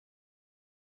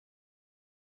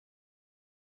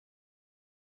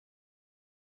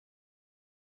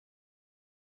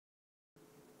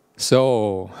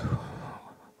So,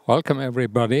 welcome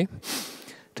everybody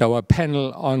to our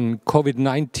panel on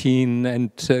COVID-19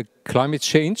 and climate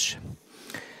change.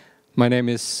 My name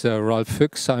is Ralf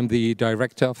Fuchs. I'm the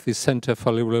director of the Center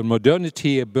for Liberal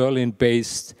Modernity, a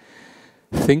Berlin-based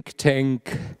think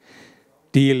tank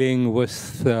dealing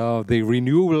with the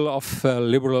renewal of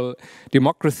liberal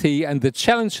democracy and the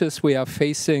challenges we are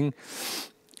facing,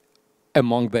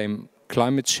 among them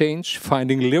climate change,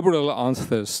 finding liberal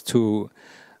answers to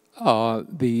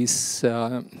these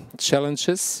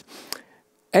challenges,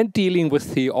 and dealing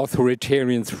with the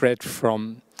authoritarian threat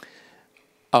from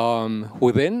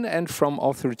within and from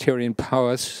authoritarian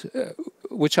powers,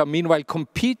 which are meanwhile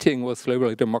competing with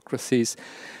liberal democracies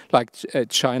like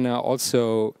China,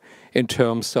 also in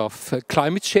terms of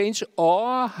climate change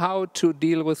or how to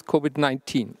deal with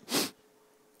COVID-19.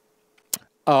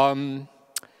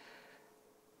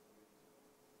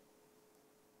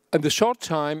 In the short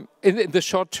term,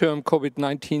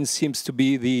 COVID-19 seems to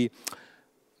be the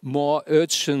more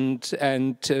urgent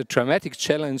and dramatic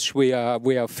challenge we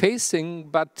are facing.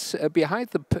 But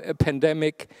behind the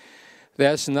pandemic,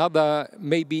 there's another,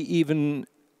 maybe even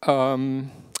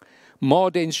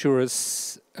more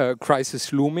dangerous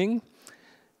crisis looming.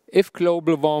 If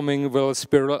global warming will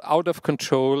spiral out of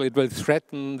control, it will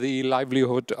threaten the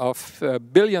livelihood of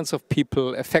billions of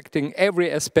people, affecting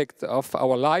every aspect of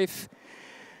our life.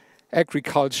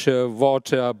 Agriculture,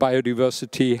 water,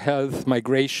 biodiversity, health,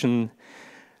 migration,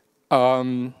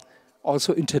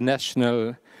 also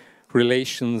international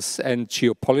relations and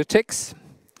geopolitics.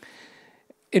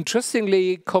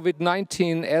 Interestingly,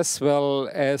 COVID-19 as well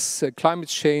as climate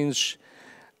change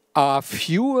are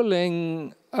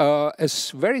fueling a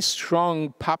very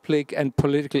strong public and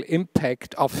political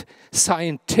impact of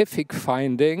scientific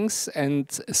findings and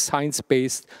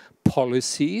science-based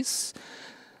policies.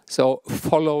 So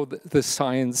follow the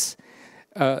science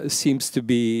seems to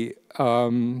be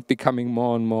becoming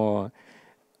more and more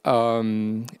a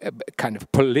kind of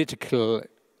political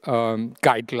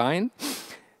guideline.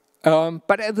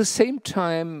 But at the same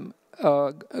time,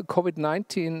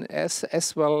 COVID-19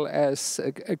 as well as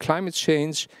climate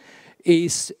change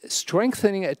is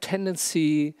strengthening a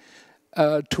tendency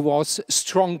towards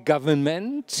strong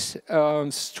government,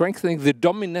 strengthening the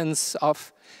dominance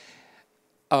of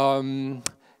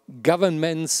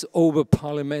governments over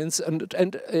parliaments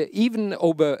and even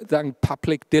over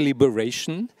public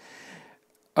deliberation.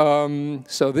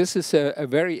 So this is a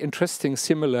very interesting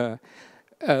similar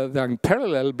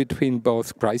parallel between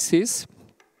both crises.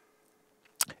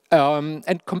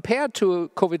 And compared to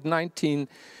COVID-19,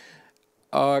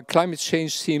 climate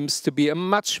change seems to be a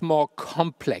much more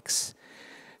complex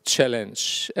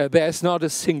challenge. There is not a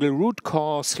single root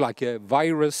cause like a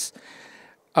virus,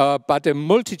 but a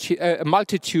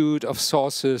multitude of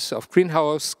sources of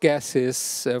greenhouse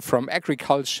gases from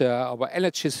agriculture, our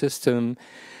energy system,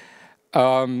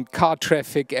 car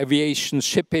traffic, aviation,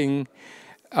 shipping,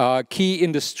 key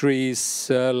industries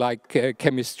like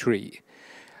chemistry.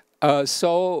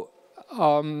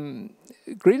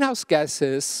 Greenhouse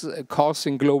gases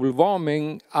causing global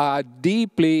warming are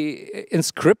deeply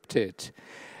inscripted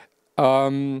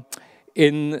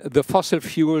in the fossil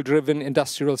fuel-driven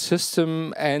industrial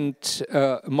system and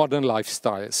modern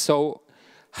lifestyles. So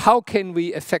how can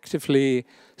we effectively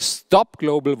stop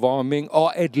global warming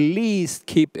or at least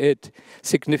keep it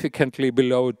significantly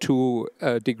below 2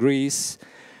 degrees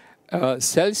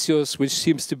Celsius, which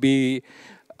seems to be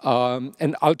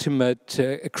an ultimate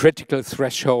critical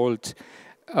threshold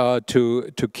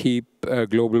to keep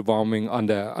global warming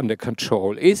under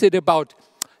control? Is it about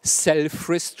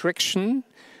self-restriction?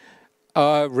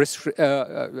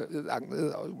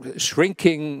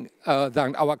 Shrinking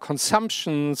our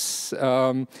consumptions,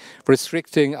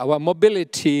 restricting our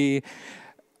mobility,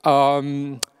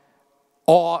 or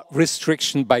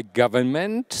restriction by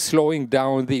government, slowing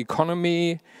down the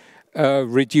economy,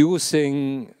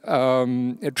 reducing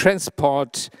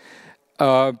transport,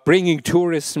 bringing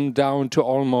tourism down to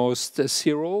almost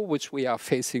zero, which we are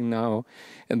facing now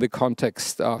in the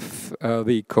context of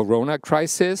the corona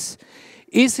crisis.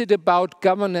 Is it about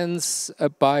governance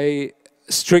by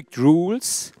strict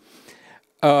rules,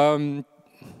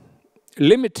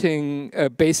 limiting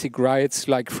basic rights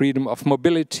like freedom of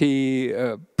mobility,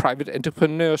 private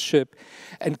entrepreneurship,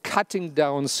 and cutting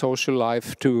down social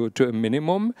life to a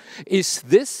minimum? Is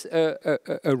this a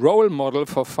role model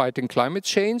for fighting climate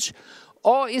change?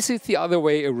 Or is it the other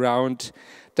way around?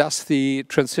 Does the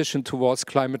transition towards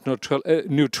climate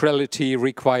neutrality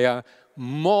require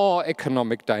more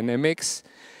economic dynamics,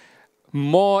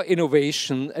 more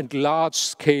innovation and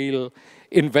large-scale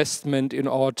investment in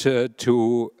order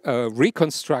to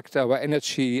reconstruct our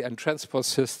energy and transport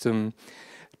system,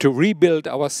 to rebuild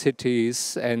our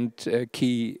cities and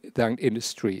key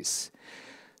industries.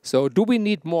 So do we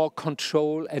need more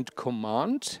control and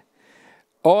command?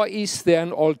 Or is there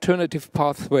an alternative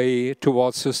pathway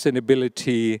towards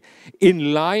sustainability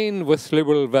in line with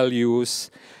liberal values,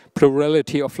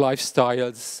 plurality of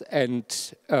lifestyles, and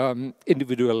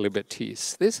individual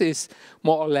liberties? This is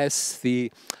more or less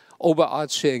the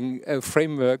overarching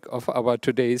framework of our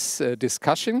today's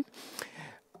discussion.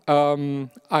 I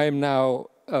am now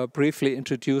briefly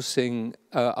introducing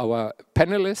our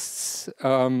panelists.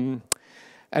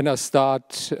 And I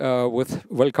start with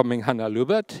welcoming Hannah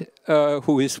Lübert,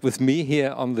 who is with me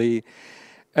here on the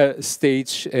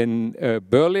stage in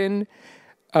Berlin.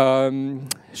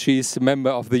 She's a member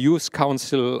of the Youth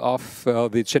Council of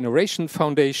the Generation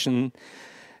Foundation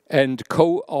and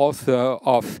co-author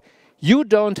of You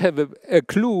Don't Have a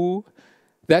Clue,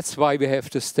 That's Why We Have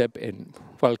to Step In.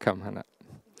 Welcome, Hannah.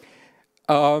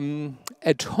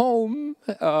 At home,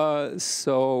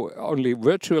 so only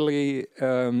virtually,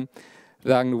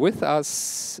 with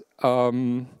us,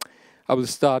 I will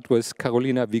start with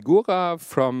Karolina Wigura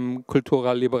from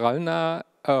Kultura Liberalna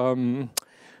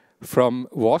from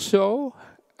Warsaw,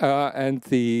 and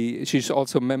she's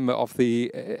also a member of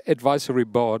the advisory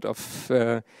board of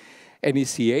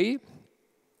NECA,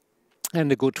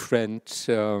 and a good friend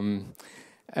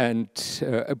and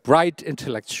a bright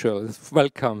intellectual.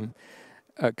 Welcome,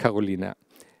 Karolina.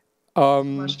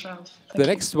 The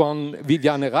next one,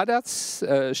 Viviane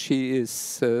Raddatz. She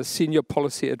is Senior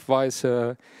Policy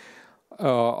Advisor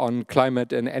on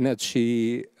Climate and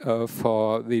Energy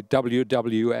for the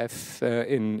WWF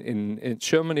in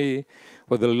Germany,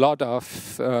 with a lot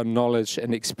of knowledge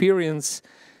and experience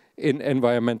in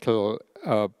environmental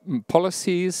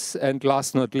policies. And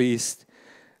last not least,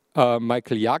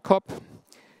 Michael Jakob.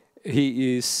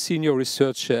 He is senior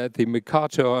researcher at the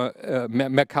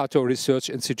Mercator Research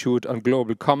Institute on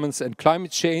Global Commons and Climate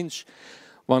Change,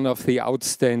 one of the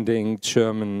outstanding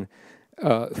German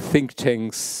think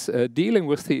tanks dealing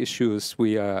with the issues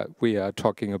we are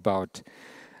talking about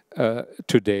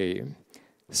today.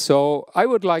 So I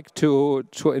would like to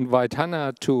invite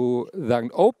Hannah to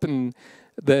then open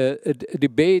the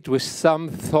debate with some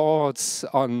thoughts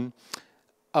on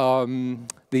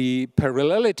the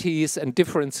parallelities and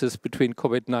differences between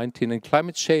COVID-19 and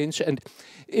climate change, and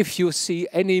if you see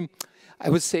any, I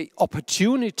would say,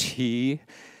 opportunity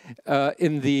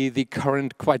in the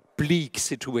current quite bleak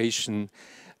situation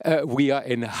we are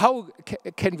in. How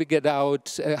can we get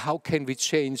out? How can we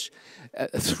change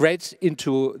threats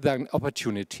into then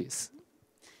opportunities?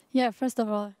 Yeah, first of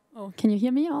all, can you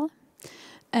hear me all?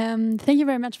 Thank you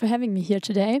very much for having me here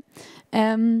today.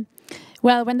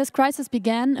 Well, when this crisis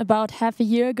began about half a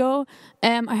year ago,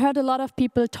 I heard a lot of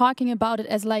people talking about it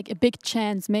as like a big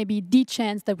chance, maybe the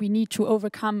chance that we need to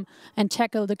overcome and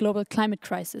tackle the global climate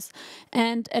crisis.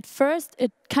 And at first,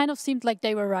 it kind of seemed like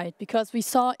they were right, because we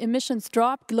saw emissions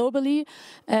drop globally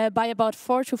by about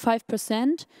 4 to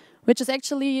 5%, which is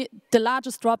actually the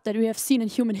largest drop that we have seen in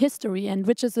human history, and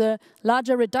which is a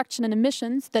larger reduction in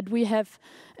emissions that we have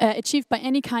achieved by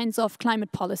any kinds of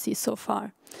climate policies so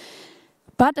far.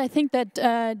 But I think that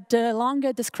the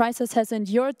longer this crisis has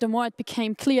endured, the more it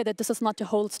became clear that this is not the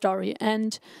whole story.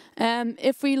 And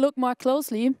if we look more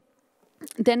closely,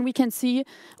 then we can see,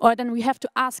 or then we have to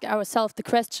ask ourselves the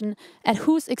question, at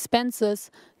whose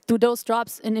expenses do those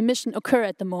drops in emission occur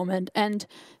at the moment? And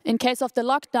in case of the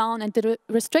lockdown and the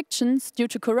restrictions due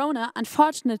to Corona,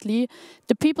 unfortunately,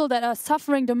 the people that are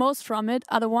suffering the most from it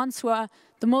are the ones who are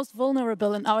the most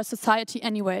vulnerable in our society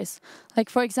anyways. Like,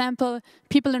 for example,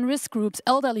 people in risk groups,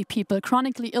 elderly people,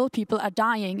 chronically ill people are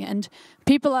dying, and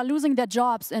people are losing their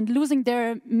jobs and losing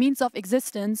their means of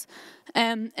existence.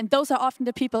 And those are often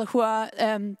the people who are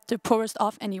the poorest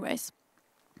off anyways.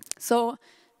 So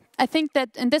I think that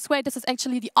in this way, this is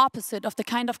actually the opposite of the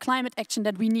kind of climate action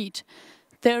that we need.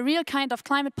 The real kind of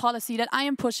climate policy that I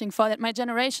am pushing for, that my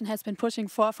generation has been pushing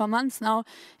for months now,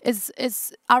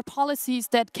 is our policies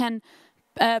that can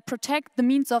protect the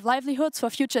means of livelihoods for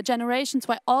future generations,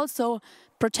 while also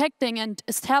protecting and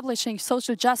establishing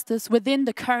social justice within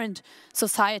the current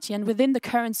society and within the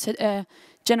current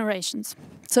generations.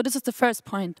 So this is the first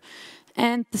point.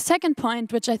 And the second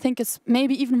point, which I think is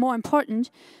maybe even more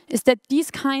important, is that these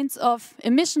kinds of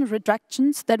emission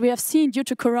reductions that we have seen due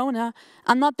to Corona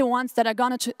are not the ones that are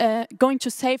going to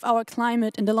save our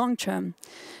climate in the long term.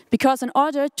 Because in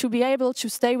order to be able to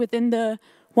stay within the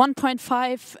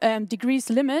 1.5 degrees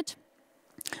limit,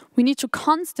 We need to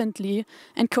constantly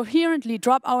and coherently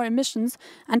drop our emissions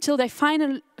until they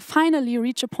finally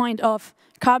reach a point of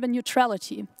carbon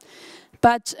neutrality.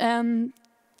 But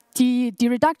the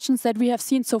reductions that we have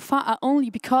seen so far are only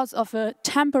because of a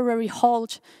temporary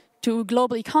halt to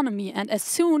global economy. And as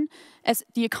soon as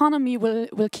the economy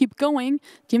will keep going,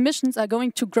 the emissions are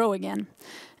going to grow again.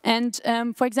 And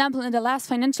for example, in the last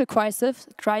financial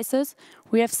crisis,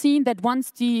 we have seen that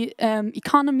once the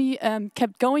economy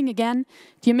kept going again,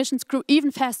 the emissions grew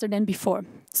even faster than before.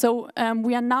 So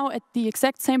we are now at the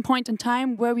exact same point in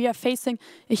time where we are facing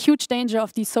a huge danger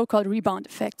of these so-called rebound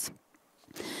effects.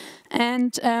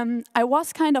 And I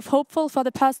was kind of hopeful for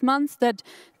the past months that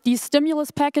these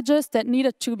stimulus packages that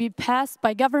needed to be passed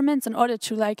by governments in order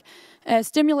to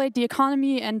stimulate the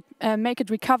economy and make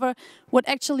it recover would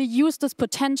actually use this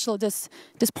potential, this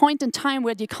point in time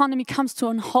where the economy comes to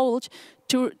a halt,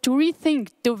 to rethink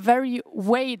the very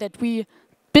way that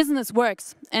business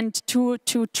works and to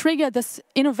trigger this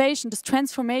innovation, this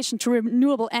transformation to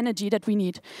renewable energy that we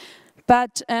need.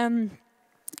 But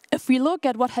if we look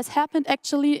at what has happened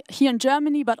actually here in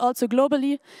Germany, but also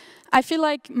globally, I feel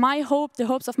like the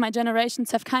hopes of my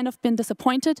generations have kind of been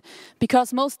disappointed,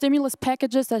 because most stimulus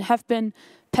packages that have been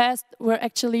passed were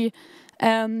actually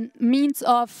means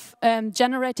of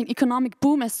generating economic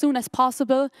boom as soon as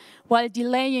possible while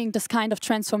delaying this kind of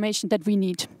transformation that we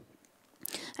need.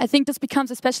 I think this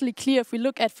becomes especially clear if we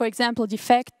look at, for example, the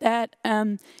fact that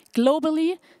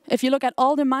globally, if you look at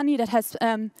all the money that has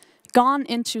gone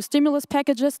into stimulus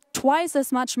packages, twice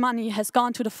as much money has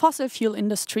gone to the fossil fuel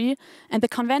industry and the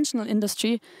conventional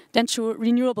industry than to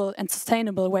renewable and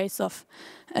sustainable ways of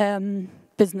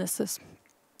businesses.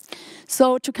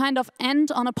 So to kind of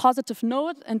end on a positive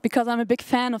note, and because I'm a big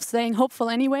fan of staying hopeful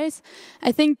anyways,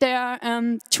 I think there are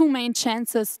two main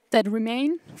chances that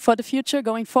remain for the future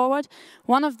going forward.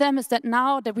 One of them is that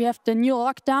now that we have the new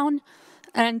lockdown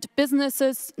and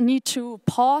businesses need to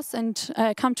pause and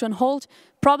come to a halt,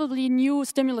 probably new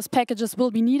stimulus packages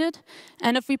will be needed.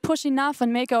 And if we push enough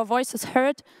and make our voices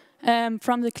heard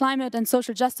from the climate and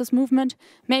social justice movement,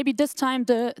 maybe this time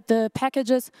the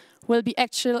packages will be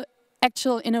actual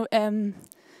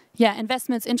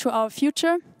investments into our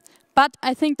future. But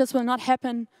I think this will not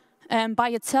happen by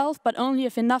itself, but only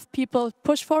if enough people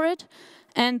push for it.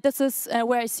 And this is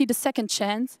where I see the second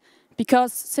chance,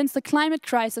 because since the climate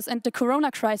crisis and the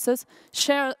corona crisis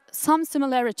share some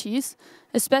similarities,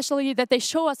 especially that they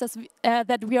show us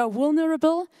that we are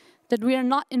vulnerable, that we are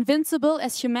not invincible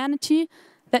as humanity,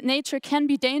 that nature can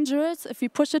be dangerous if we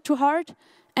push it too hard,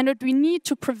 and that we need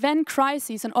to prevent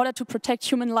crises in order to protect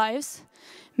human lives.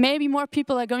 Maybe more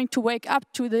people are going to wake up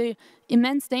to the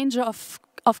immense danger of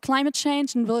climate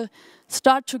change and will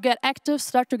start to get active,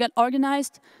 start to get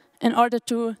organized in order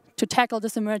to tackle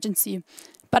this emergency.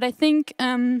 But I think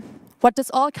what this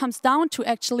all comes down to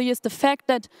actually is the fact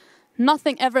that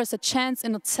nothing ever is a chance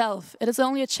in itself. It is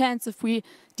only a chance if we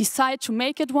decide to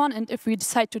make it one and if we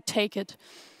decide to take it.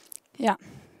 Yeah,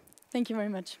 thank you very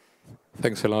much.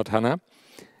 Thanks a lot, Hannah.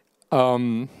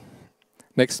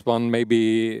 Next one,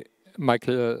 maybe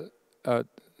Michael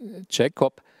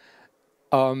Jacob.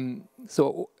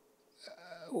 So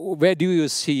where do you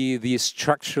see the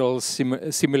structural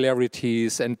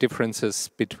similarities and differences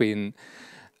between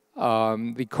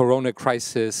the corona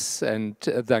crisis and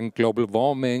then global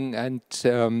warming? And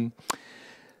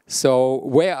so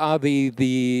where are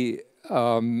the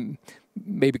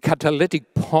maybe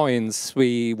catalytic points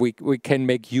we can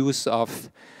make use of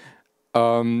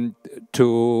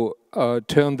to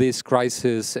turn this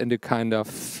crisis into kind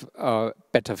of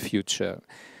better future?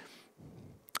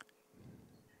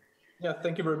 Yeah,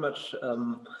 thank you very much.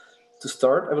 To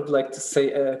start, I would like to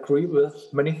say I agree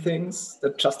with many things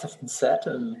that just have been said,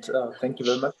 and thank you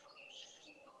very much.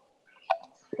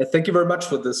 Thank you very much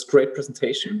for this great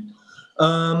presentation.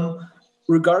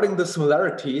 Regarding the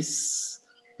similarities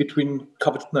between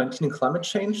COVID-19 and climate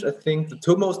change, I think the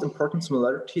two most important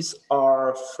similarities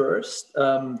are first,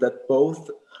 that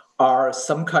both are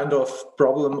some kind of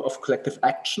problem of collective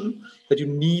action, that you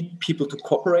need people to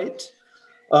cooperate.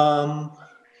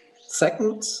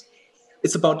 Second,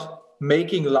 it's about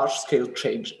making large-scale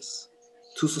changes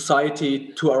to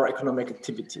society, to our economic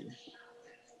activity,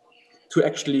 to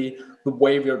actually the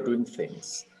way we are doing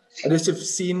things. And as you've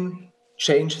seen,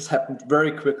 change has happened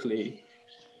very quickly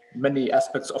in many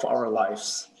aspects of our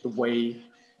lives. The way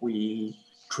we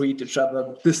treat each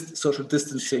other, social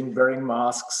distancing, wearing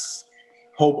masks,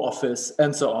 home office,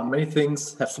 and so on. Many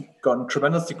things have gone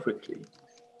tremendously quickly.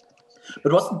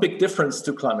 But what's the big difference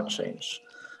to climate change?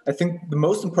 I think the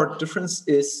most important difference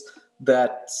is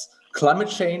that climate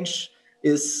change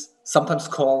is sometimes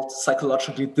called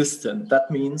psychologically distant. That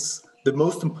means the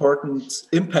most important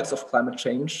impacts of climate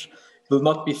change will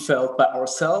not be felt by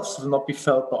ourselves, will not be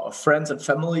felt by our friends and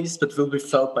families, but will be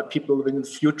felt by people living in the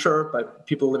future, by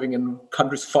people living in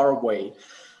countries far away.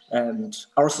 And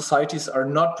our societies are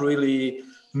not really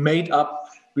made up.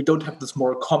 We don't have this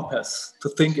moral compass to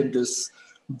think in this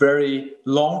very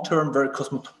long-term, very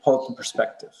cosmopolitan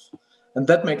perspective. And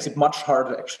that makes it much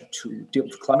harder actually to deal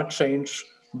with climate change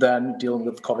than dealing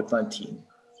with COVID-19.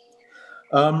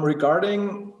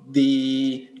 Regarding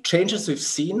the changes we've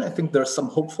seen, I think there are some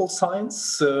hopeful signs.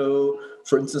 So,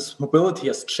 for instance, mobility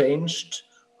has changed.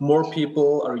 More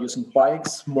people are using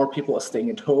bikes, more people are staying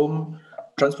at home,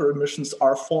 transport emissions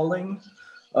are falling.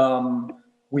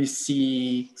 We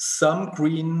see some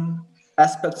green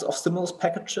aspects of stimulus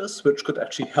packages, which could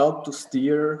actually help to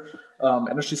steer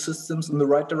energy systems in the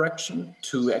right direction,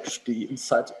 to actually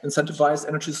incentivize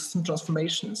energy system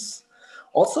transformations.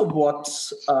 Also, what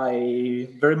I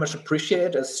very much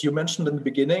appreciate, as you mentioned in the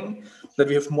beginning, that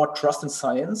we have more trust in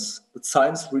science, that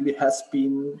science really has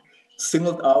been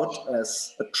singled out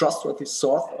as a trustworthy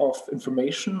source of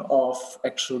information, of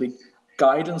actually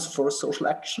guidance for social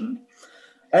action.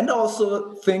 And I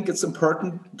also think it's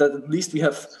important that at least we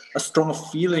have a strong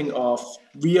feeling of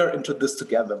we are into this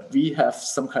together. We have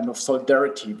some kind of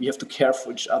solidarity. We have to care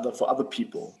for each other, for other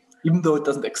people, even though it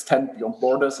doesn't extend beyond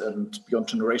borders and beyond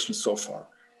generations so far.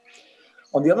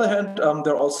 On the other hand,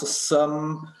 there are also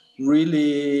some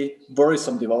really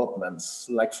worrisome developments,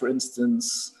 like, for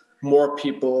instance, more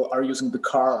people are using the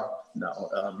car now.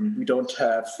 We don't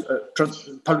have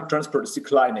public transport is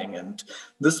declining, and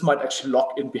this might actually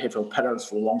lock in behavioral patterns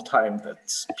for a long time that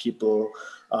people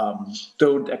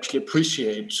don't actually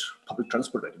appreciate public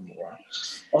transport anymore.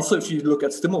 Also, if you look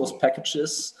at stimulus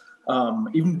packages,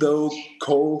 even though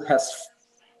coal has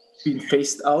been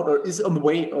phased out or is on the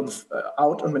way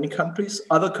out on many countries,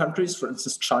 other countries, for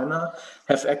instance China,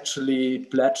 have actually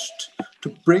pledged to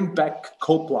bring back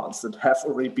coal plants that have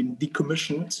already been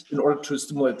decommissioned in order to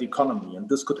stimulate the economy. And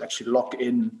this could actually lock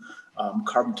in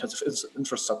carbon-intensive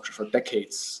infrastructure for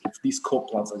decades if these coal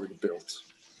plants are really built.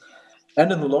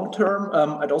 And in the long term,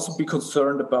 I'd also be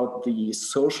concerned about the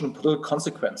social and political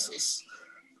consequences.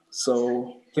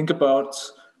 So think about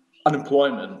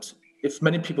unemployment. If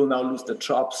many people now lose their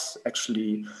jobs,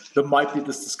 actually, there might be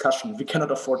this discussion. We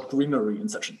cannot afford greenery in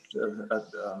such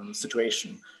a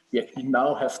situation. We actually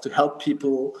now have to help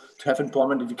people to have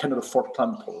employment if we cannot afford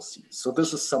climate policy. So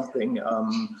this is something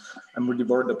I'm really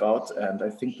worried about. And I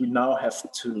think we now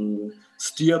have to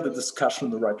steer the discussion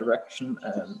in the right direction.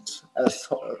 And as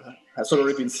has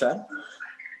already been said,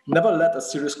 never let a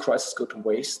serious crisis go to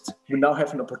waste. We now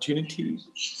have an opportunity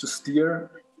to steer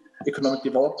economic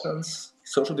developments,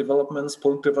 social developments,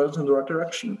 political developments in the right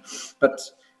direction. But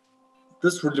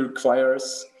this really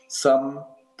requires some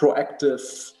proactive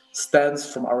stance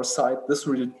from our side. This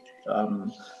really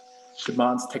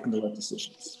demands taking the right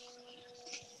decisions.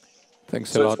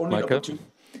 Thanks a lot, Michael.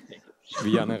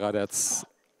 Vianne Radertz.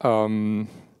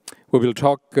 We will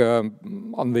talk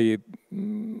on the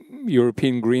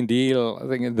European Green Deal, I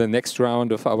think, in the next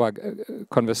round of our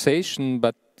conversation,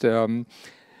 but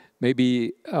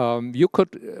maybe you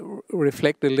could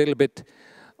reflect a little bit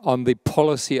on the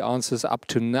policy answers up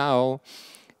to now.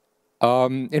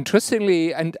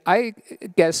 Interestingly, and I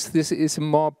guess this is a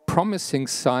more promising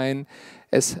sign,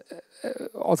 as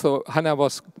also Hannah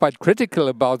was quite critical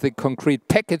about the concrete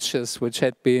packages which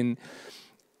had been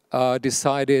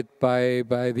decided by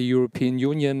the European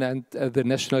Union and the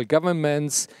national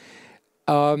governments,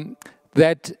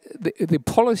 that the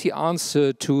policy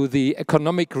answer to the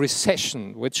economic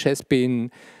recession, which has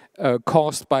been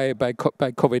caused by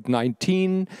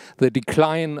COVID-19, the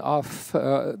decline of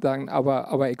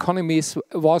our economies,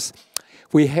 was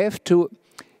we have to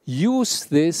use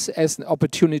this as an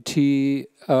opportunity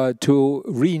to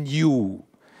renew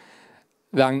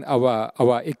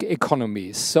our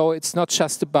economies. So it's not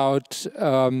just about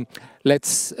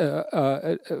let's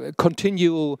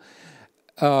continue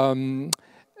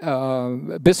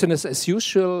business as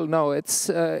usual. No, it's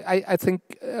I think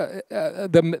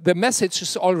the message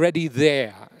is already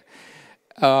there,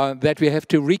 that we have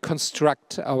to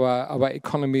reconstruct our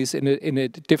economies in a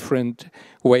different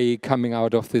way coming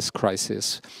out of this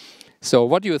crisis. So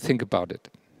what do you think about it?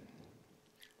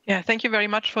 Yeah, thank you very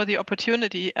much for the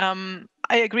opportunity.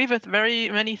 I agree with very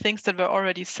many things that were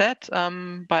already said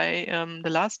by the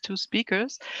last two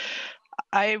speakers.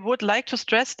 I would like to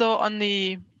stress, though, on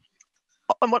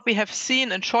what we have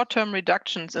seen in short-term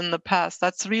reductions in the past,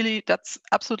 that's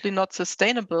absolutely not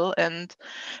sustainable. And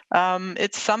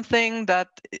it's something that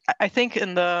I think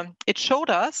it showed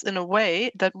us in a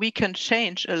way that we can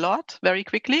change a lot very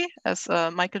quickly, as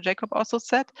Michael Jacob also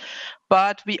said.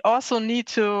 But we also need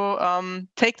to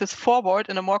take this forward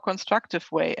in a more constructive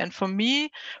way. And for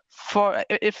me,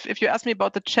 if you ask me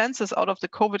about the chances out of the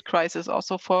COVID crisis,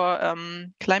 also for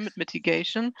climate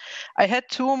mitigation, I had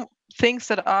two things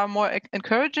that are more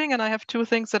encouraging, and I have two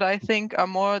things that I think are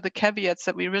more the caveats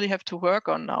that we really have to work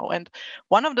on now. And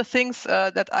one of the things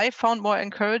that I found more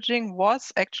encouraging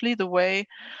was actually the way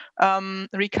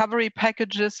recovery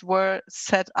packages were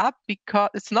set up, because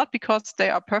it's not because they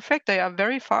are perfect, they are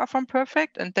very far from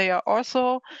perfect, and they are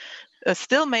also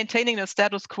still maintaining the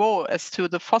status quo as to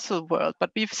the fossil world.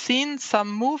 But we've seen some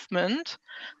movement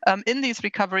in these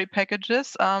recovery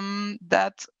packages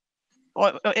that,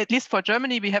 or at least for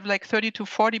Germany, we have like 30 to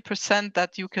 40%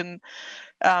 that you can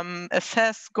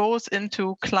assess goes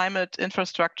into climate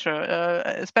infrastructure,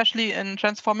 especially in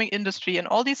transforming industry and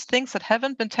all these things that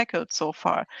haven't been tackled so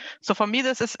far. So for me,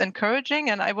 this is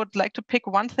encouraging, and I would like to pick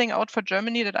one thing out for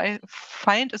Germany that I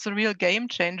find is a real game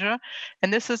changer,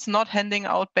 and this is not handing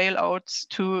out bailouts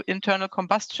to internal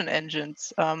combustion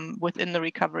engines within the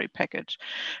recovery package.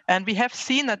 And we have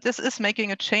seen that this is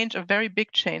making a change, a very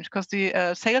big change, because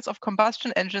the sales of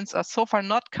combustion engines are so far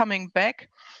not coming back,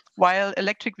 while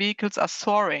electric vehicles are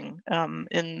soaring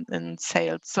in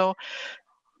sales. So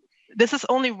this is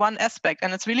only one aspect,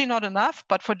 and it's really not enough.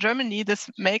 But for Germany, this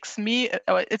makes me,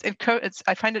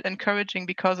 I find it encouraging,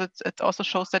 because it also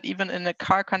shows that even in a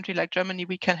car country like Germany,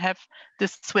 we can have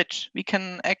this switch. We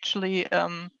can actually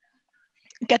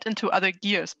get into other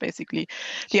gears, basically.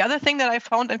 The other thing that I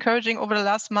found encouraging over the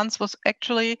last months was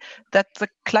actually that the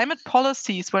climate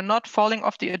policies were not falling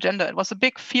off the agenda. It was a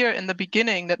big fear in the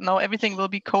beginning that now everything will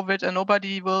be COVID and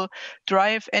nobody will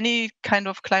drive any kind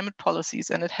of climate policies,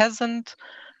 and it hasn't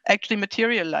actually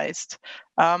materialized.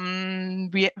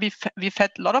 We've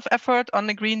had a lot of effort on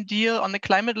the Green Deal, on the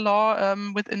climate law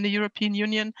within the European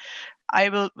Union. I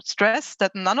will stress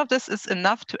that none of this is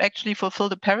enough to actually fulfill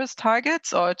the Paris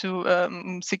targets or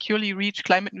to securely reach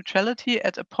climate neutrality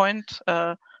at a point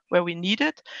where we need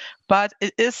it. But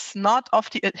it is not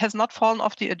it has not fallen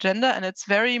off the agenda, and it's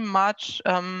very much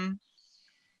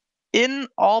in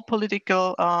all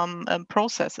political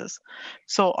processes.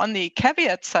 So on the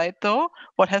caveat side, though,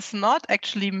 what has not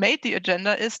actually made the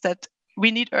agenda is that we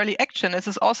need early action. This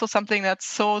is also something that's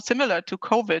so similar to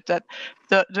COVID, that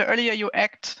the earlier you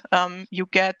act, you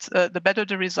get, the better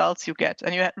the results you get,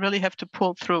 and you really have to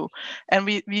pull through. And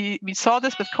we saw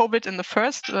this with COVID in the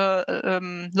first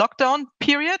lockdown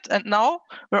period, and now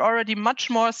we're already much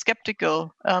more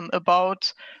skeptical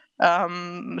about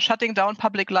shutting down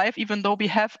public life, even though we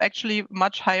have actually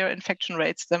much higher infection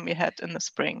rates than we had in the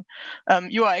spring.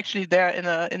 You are actually there in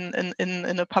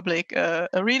a public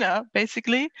arena,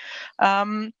 basically.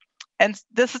 And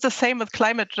this is the same with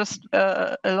climate, just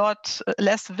a lot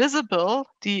less visible.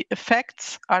 The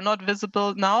effects are not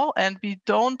visible now, and we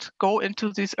don't go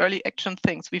into these early action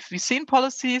things. We've seen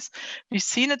policies, we've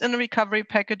seen it in the recovery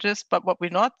packages, but what we're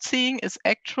not seeing is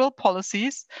actual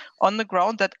policies on the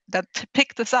ground that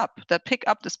pick this up, that pick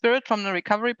up the spirit from the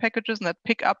recovery packages, and that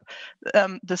pick up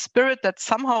the spirit that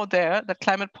somehow that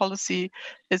climate policy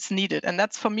is needed. And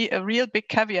that's, for me, a real big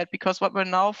caveat, because what we're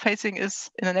now facing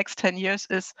is, in the next 10 years,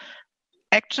 is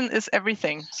action is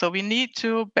everything. So we need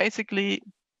to basically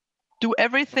do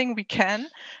everything we can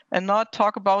and not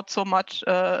talk about so much,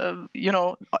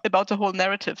 about the whole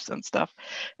narratives and stuff.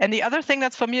 And the other thing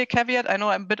that's, for me, a caveat, I know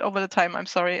I'm a bit over the time, I'm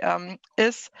sorry,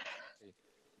 is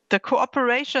the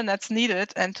cooperation that's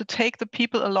needed and to take the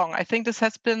people along. I think this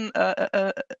has been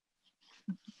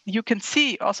you can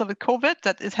see also with COVID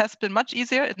that it has been much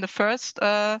easier in the first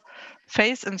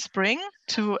phase in spring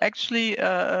to actually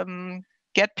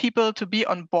get people to be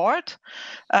on board.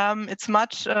 It's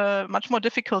much more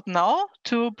difficult now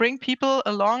to bring people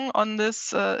along on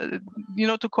this,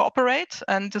 to cooperate,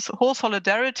 and this whole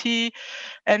solidarity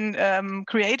and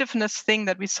creativeness thing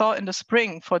that we saw in the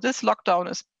spring for this lockdown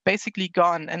is basically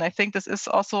gone. And I think this is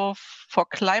also for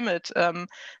climate.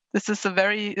 This is a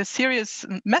very serious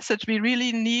message. We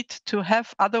really need to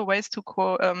have other ways to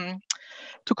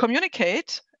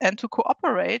communicate and to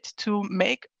cooperate to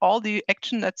make all the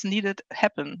action that's needed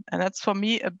happen. And that's, for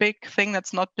me, a big thing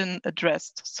that's not been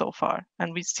addressed so far.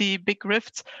 And we see big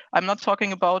rifts. I'm not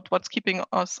talking about what's keeping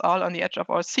us all on the edge of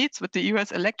our seats with the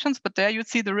US elections, but there you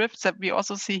see the rifts that we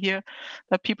also see here,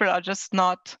 that people are just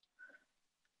not,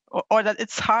 or that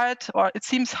it's hard, or it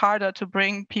seems harder to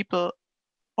bring people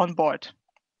on board.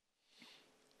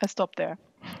 I stop there.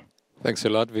 Thanks a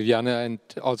lot, Viviane, and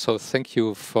also thank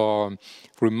you for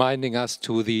reminding us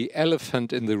to the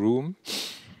elephant in the room,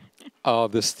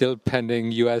 the still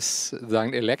pending US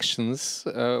elections,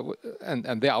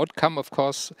 and the outcome, of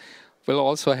course, will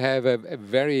also have a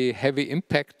very heavy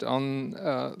impact on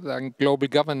global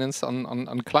governance,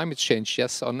 on climate change,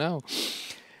 yes or no.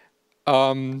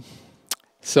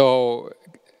 So,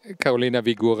 Carolina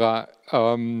Vigura,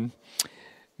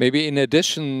 maybe in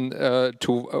addition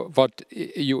to what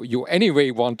you anyway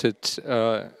wanted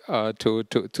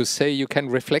to say, you can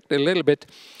reflect a little bit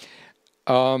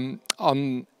on,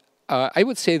 I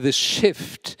would say, the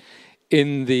shift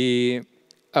in the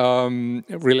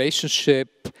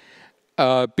relationship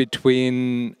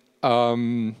between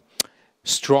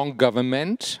strong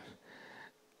government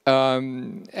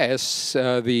as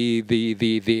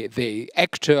the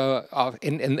actor of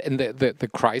in the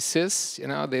crisis. You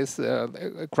know, this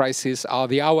crises are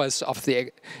the hours of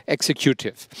the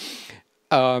executive,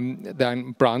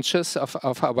 then branches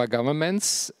of our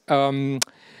governments,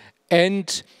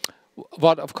 and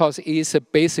what of course is a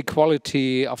basic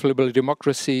quality of liberal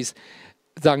democracies,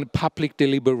 than public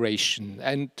deliberation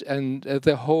and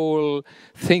the whole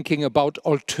thinking about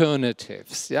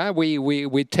alternatives. Yeah,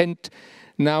 we tend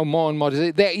now more and more to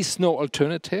say there is no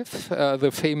alternative.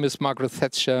 The famous Margaret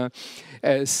Thatcher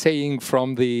saying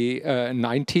from the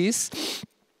 90s.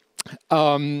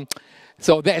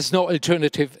 So there's no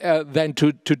alternative than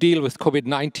to deal with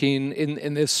COVID-19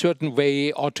 in a certain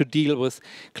way, or to deal with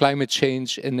climate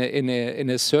change in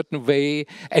a certain way.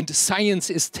 And science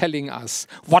is telling us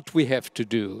what we have to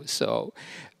do. So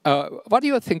what do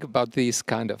you think about these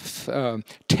kind of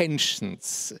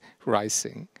tensions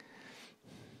rising?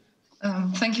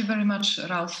 Thank you very much,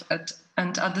 Ralph.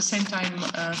 And at the same time,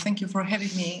 thank you for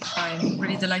having me. I'm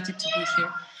really delighted to be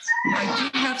here. I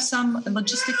do have some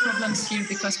logistic problems here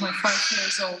because my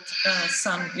 5-year-old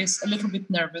son is a little bit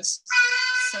nervous.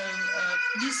 So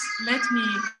please let me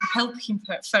help him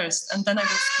first, and then I will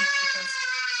speak, because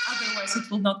otherwise it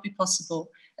will not be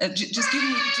possible. Just give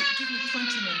me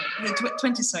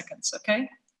 20 seconds, okay?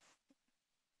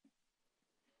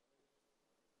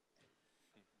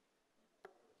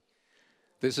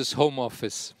 This is home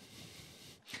office.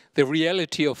 The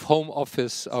reality of home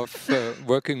office of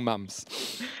working mums.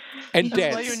 And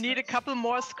that's why you need a couple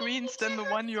more screens than the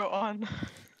one you're on.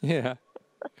 Yeah.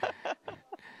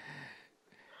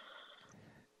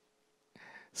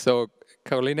 So,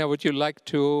 Carolina, would you like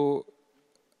to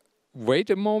wait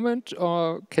a moment,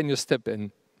 or can you step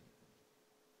in?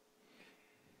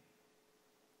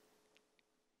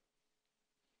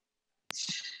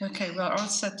 Okay, we're all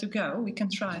set to go. We can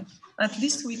try. At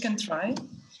least we can try.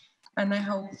 And I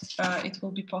hope it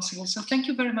will be possible. So thank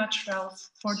you very much, Ralph,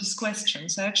 for these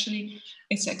questions. Actually,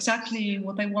 it's exactly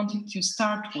what I wanted to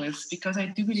start with, because I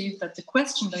do believe that the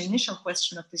initial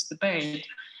question of this debate,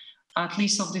 at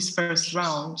least of this first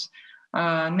round,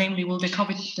 namely, will the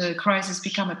COVID crisis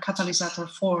become a catalyst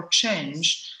for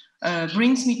change,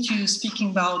 brings me to speaking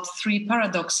about three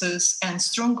paradoxes, and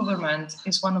strong government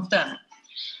is one of them.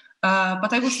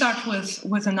 But I will start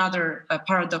with another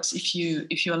paradox, if you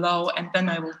allow, and then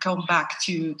I will come back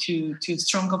to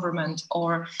strong government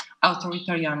or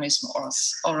authoritarianism,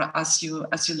 or as you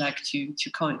like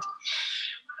to call it.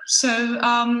 So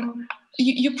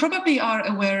you probably are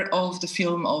aware of the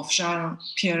film of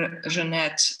Jean-Pierre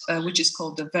Jeunet, which is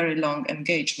called The Very Long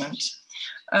Engagement.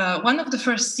 One of the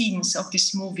first scenes of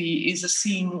this movie is a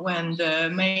scene when the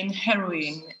main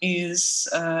heroine is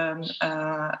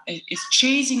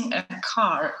chasing a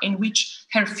car in which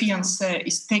her fiancé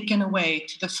is taken away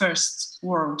to the First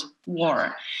World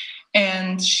War.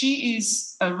 And she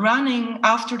is running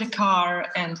after the car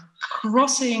and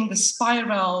crossing the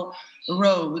spiral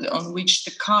road on which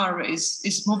the car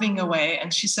is moving away.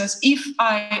 And she says, if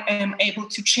I am able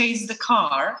to chase the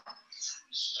car,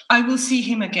 I will see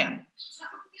him again.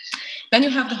 Then you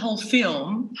have the whole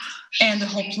film and the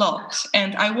whole plot.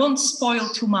 And I won't spoil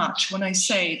too much when I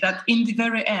say that in the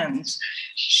very end,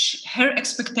 her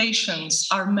expectations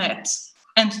are met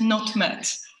and not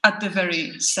met at the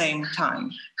very same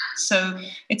time. So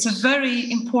it's a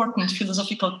very important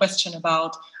philosophical question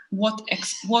about what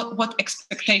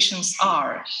expectations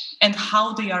are and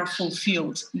how they are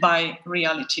fulfilled by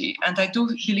reality. And I do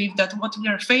believe that what we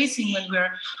are facing when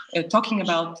we're talking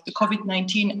about the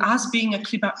COVID-19 as being a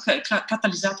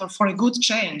catalyst for a good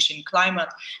change in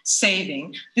climate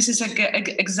saving, this is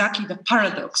exactly the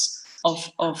paradox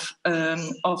of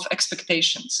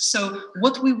expectations. So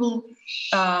what we will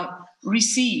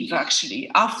receive actually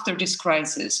after this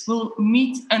crisis will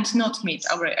meet and not meet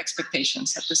our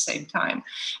expectations at the same time.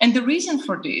 And the reason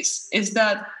for this is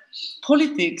that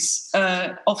politics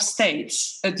of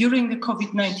states during the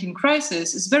COVID-19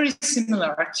 crisis is very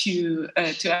similar to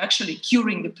actually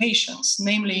curing the patients.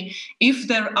 Namely, if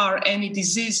there are any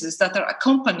diseases that are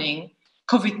accompanying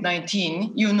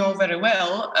COVID-19, you know very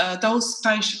well, those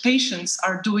patients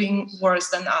are doing worse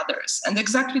than others. And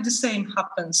exactly the same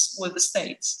happens with the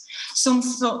states. So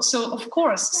of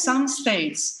course, some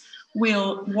states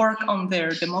will work on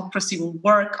their democracy, will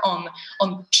work on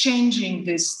changing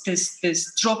this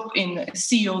drop in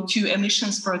CO2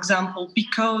 emissions, for example,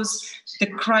 because the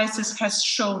crisis has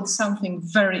shown something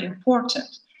very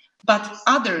important. But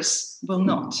others will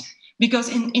not. Because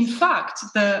in fact,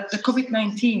 the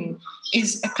COVID-19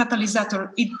 is a catalyst.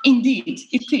 Indeed,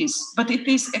 it is. But it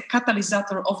is a catalyst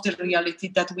of the reality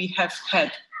that we have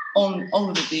had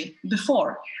already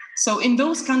before. So in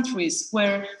those countries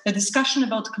where the discussion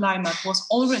about climate was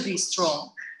already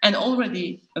strong and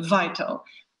already vital,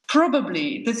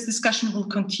 probably this discussion will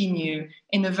continue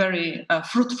in a very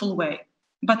fruitful way.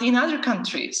 But in other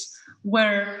countries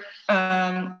where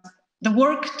the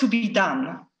work to be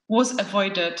done was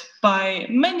avoided by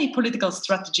many political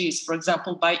strategies, for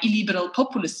example, by illiberal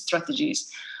populist strategies,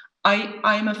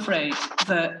 I'm afraid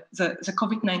that the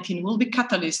COVID-19 will be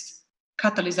catalyst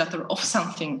of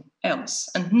something else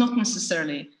and not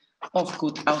necessarily of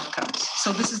good outcomes.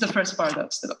 So this is the first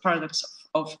paradox, the paradox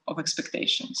of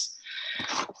expectations.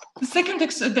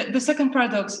 The second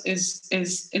paradox is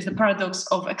the paradox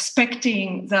of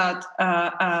expecting that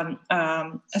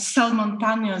a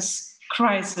simultaneous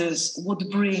crisis would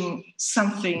bring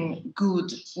something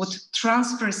good, would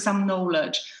transfer some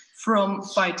knowledge from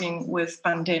fighting with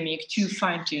pandemic to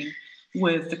fighting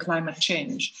with the climate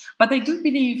change. But I do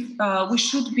believe we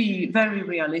should be very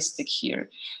realistic here.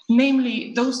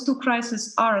 Namely, those two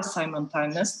crises are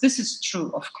simultaneous. This is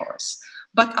true, of course.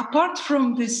 But apart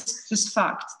from this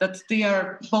fact that they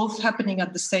are both happening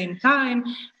at the same time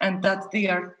and that they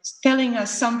are telling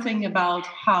us something about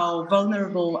how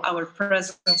vulnerable our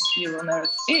presence here on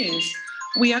Earth is,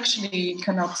 we actually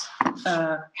cannot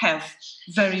have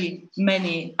very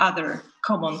many other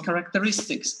common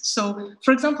characteristics. So,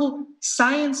 for example,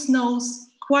 science knows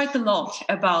quite a lot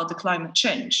about the climate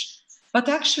change, but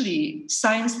actually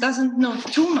science doesn't know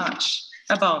too much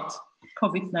about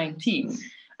COVID-19.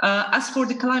 As for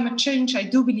the climate change, I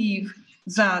do believe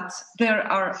that there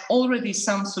are already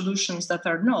some solutions that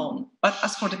are known. But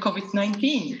as for the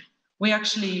COVID-19, we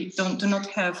actually do not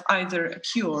have either a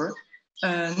cure,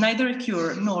 neither a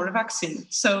cure nor a vaccine.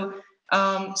 So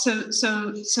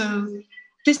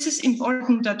this is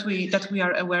important that we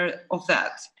are aware of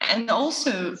that. And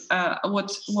also,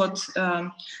 what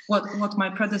my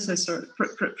predecessor,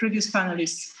 previous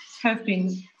panelists have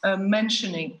been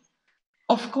mentioning.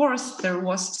 Of course, there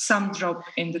was some drop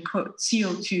in the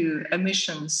CO2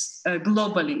 emissions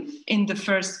globally in the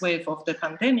first wave of the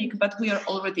pandemic, but we are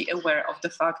already aware of the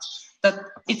fact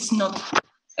that it's not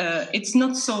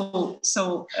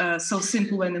so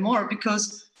simple anymore.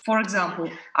 Because, for example,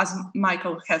 as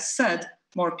Michael has said,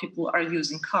 more people are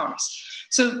using cars.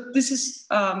 So this is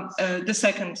the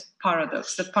second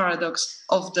paradox, the paradox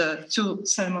of the two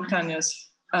simultaneous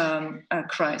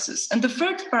crisis. And the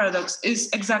third paradox is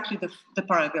exactly the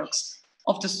paradox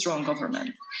of the strong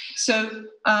government. So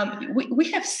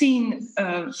we have seen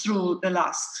through the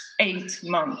last 8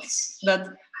 months that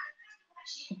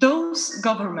those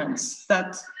governments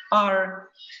that are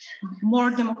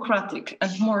more democratic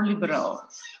and more liberal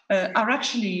are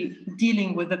actually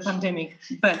dealing with the pandemic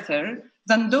better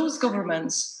than those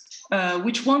governments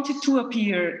which wanted to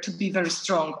appear to be very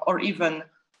strong or even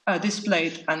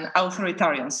displayed an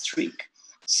authoritarian streak.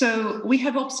 So we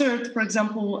have observed, for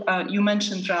example, you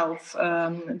mentioned, Ralph,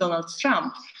 Donald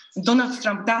Trump. Donald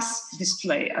Trump does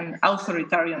display an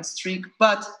authoritarian streak,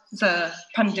 but the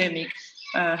pandemic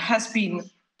has been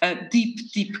a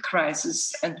deep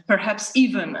crisis and perhaps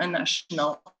even a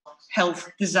national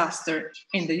health disaster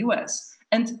in the US.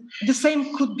 And the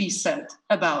same could be said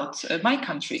about my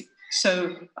country.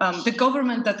 So the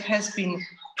government that has been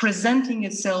presenting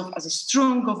itself as a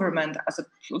strong government, as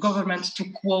a government, to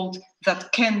quote,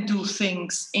 that can do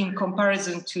things in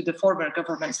comparison to the former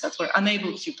governments that were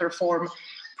unable to perform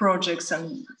projects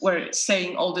and were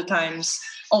saying all the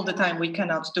time, we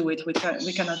cannot do it,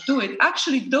 we cannot do it.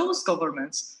 Actually, those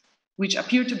governments, which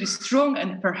appear to be strong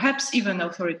and perhaps even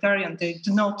authoritarian, they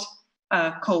do not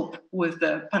cope with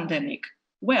the pandemic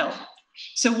well.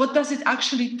 So what does it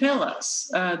actually tell us,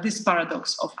 this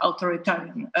paradox of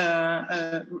authoritarian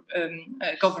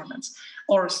governments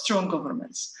or strong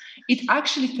governments? It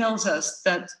actually tells us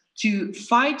that to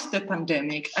fight the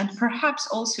pandemic and perhaps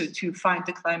also to fight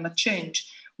the climate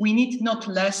change, we need not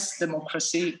less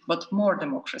democracy, but more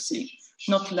democracy.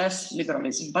 not less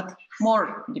liberalism, but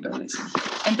more liberalism.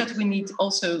 And that we need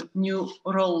also new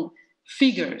role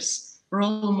figures,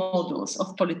 role models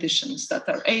of politicians that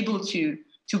are able to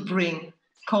bring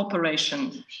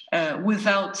cooperation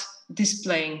without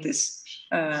displaying this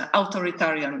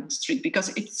authoritarian streak, because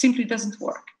it simply doesn't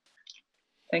work.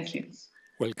 Thank you.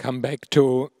 We'll come back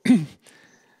to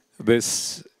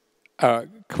this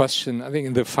question, I think,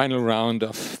 in the final round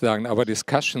of our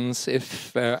discussions,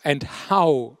 if and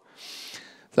how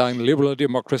liberal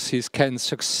democracies can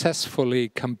successfully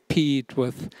compete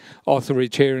with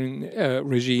authoritarian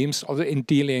regimes in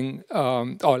dealing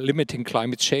or limiting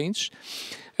climate change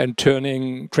and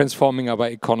transforming our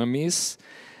economies.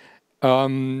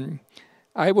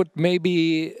 I would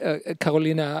maybe,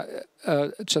 Carolina,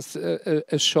 just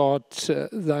a short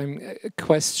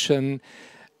question.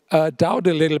 Doubt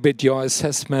a little bit your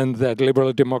assessment that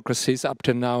liberal democracies up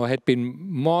to now had been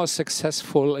more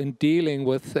successful in dealing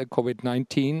with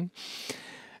COVID-19.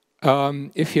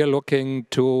 If you're looking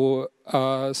to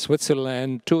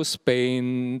Switzerland, to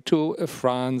Spain, to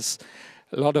France,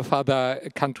 a lot of other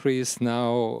countries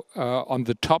now on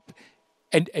the top,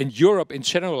 and Europe in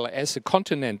general as a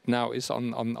continent now is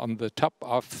on the top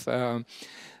of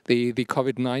the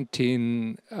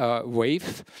COVID-19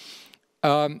 wave.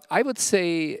 I would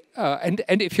say, and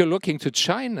if you're looking to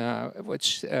China,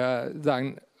 which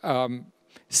then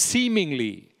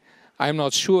seemingly, I'm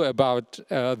not sure about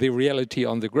the reality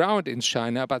on the ground in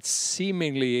China, but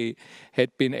seemingly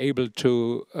had been able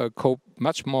to cope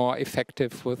much more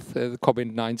effective with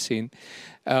COVID-19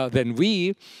 than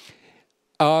we.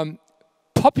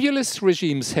 Populist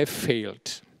regimes have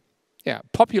failed. Yeah,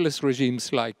 populist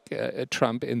regimes like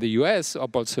Trump in the US or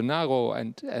Bolsonaro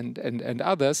and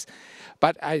others.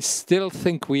 But I still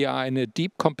think we are in a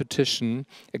deep competition,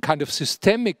 a kind of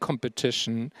systemic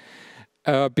competition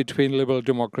between liberal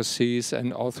democracies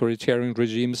and authoritarian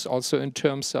regimes, also in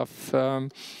terms of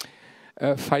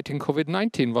fighting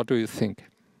COVID-19. What do you think?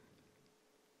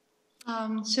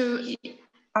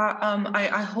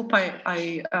 I hope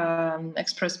I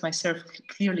expressed myself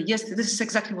clearly. Yes, this is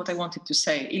exactly what I wanted to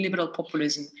say. Illiberal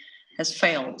populism has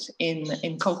failed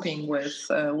in coping with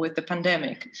the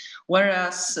pandemic,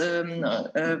 whereas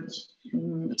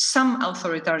some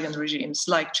authoritarian regimes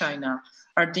like China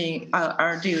are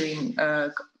dealing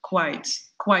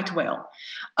quite well.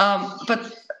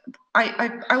 But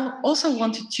I also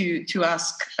wanted to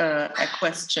ask a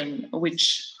question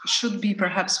which should be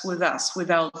perhaps with us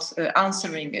without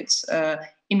answering it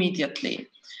immediately.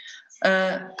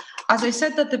 As I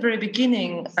said at the very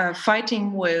beginning,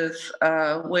 fighting with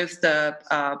the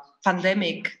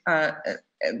pandemic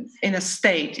in a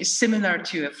state is similar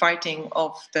to a fighting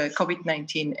of the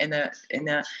COVID-19 in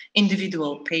a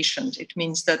individual patient. It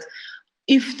means that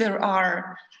if there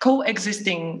are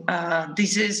coexisting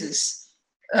diseases,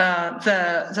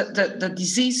 the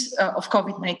disease of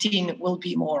COVID-19 will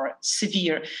be more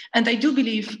severe. And I do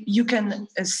believe you can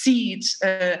see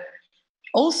it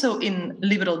also in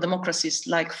liberal democracies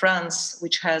like France,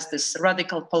 which has this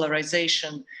radical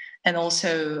polarization and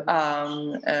also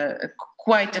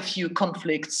quite a few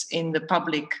conflicts in the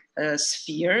public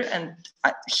sphere. And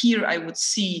here I would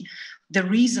see the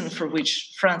reason for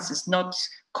which France is not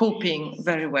coping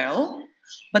very well.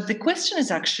 But the question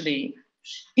is actually,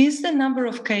 is the number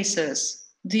of cases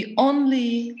the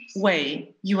only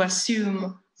way you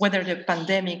assume whether the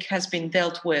pandemic has been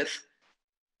dealt with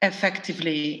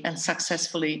effectively and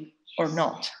successfully or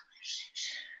not?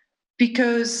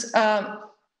 Because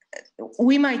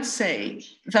we might say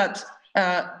that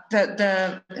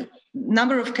the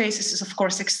number of cases is, of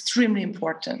course, extremely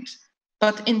important.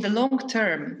 But in the long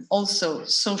term, also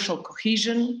social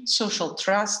cohesion, social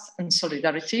trust, and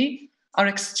solidarity are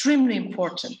extremely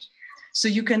important. So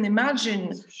you can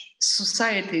imagine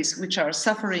societies which are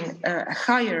suffering a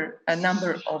higher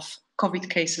number of COVID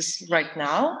cases right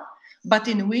now, but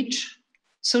in which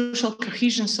social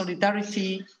cohesion,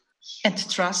 solidarity, and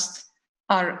trust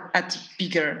are at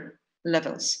bigger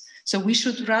levels. So we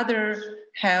should rather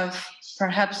have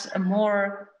perhaps a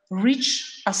more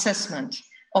rich assessment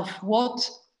of what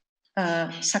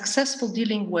successful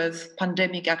dealing with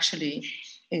pandemic actually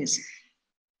is.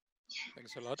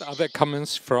 Thanks a lot. Other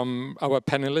comments from our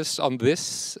panelists on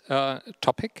this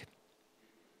topic?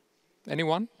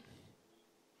 Anyone?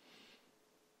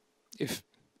 If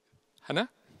Hannah?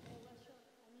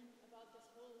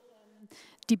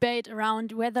 debate around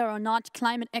whether or not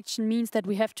climate action means that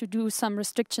we have to do some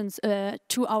restrictions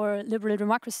to our liberal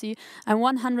democracy. I'm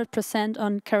 100%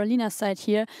 on Carolina's side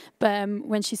here,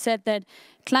 when she said that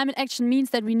climate action means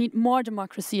that we need more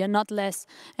democracy and not less.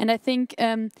 And I think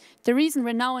the reason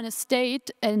we're now in a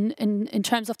state in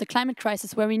terms of the climate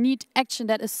crisis where we need action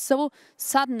that is so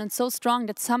sudden and so strong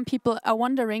that some people are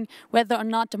wondering whether or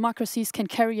not democracies can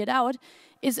carry it out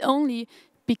is only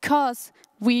because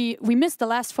we missed the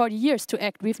last 40 years to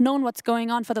act. We've known what's going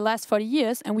on for the last 40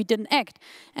 years and we didn't act.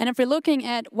 And if we're looking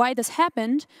at why this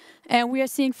happened, we are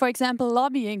seeing, for example,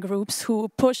 lobbying groups who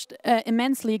pushed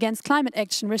immensely against climate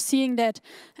action. We're seeing that,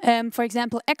 for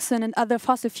example, Exxon and other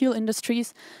fossil fuel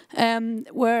industries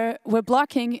were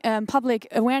blocking public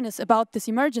awareness about this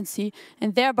emergency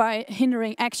and thereby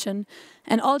hindering action.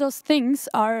 And all those things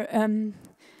are,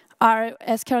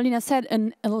 as Carolina said, a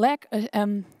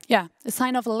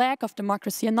sign of a lack of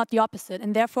democracy and not the opposite.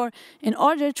 And therefore, in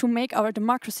order to make our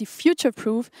democracy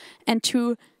future-proof and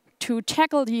to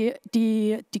tackle the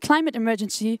climate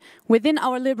emergency within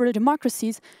our liberal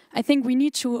democracies, I think we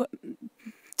need to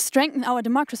strengthen our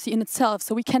democracy in itself.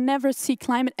 So we can never see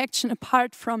climate action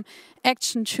apart from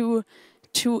action to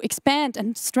expand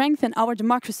and strengthen our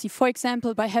democracy, for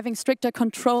example, by having stricter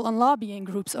control on lobbying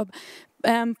groups, or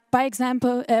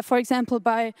for example,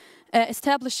 by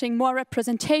establishing more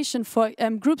representation for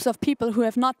groups of people who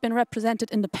have not been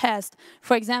represented in the past,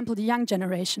 for example, the young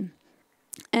generation.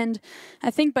 And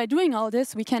I think by doing all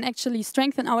this, we can actually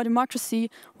strengthen our democracy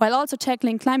while also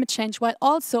tackling climate change, while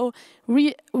also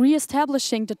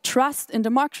re-establishing the trust in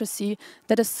democracy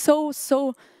that is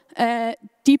so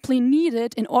deeply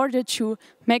needed in order to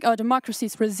make our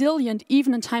democracies resilient,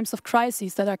 even in times of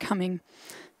crises that are coming.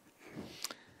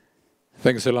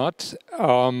 Thanks a lot.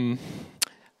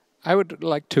 I would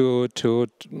like to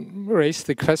raise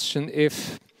the question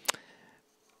if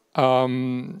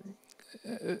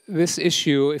this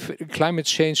issue, if climate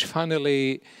change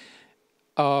finally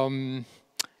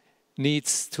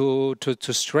needs to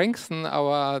strengthen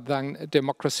our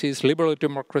democracies, liberal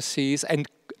democracies, and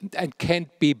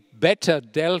can't be better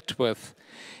dealt with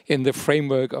in the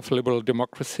framework of liberal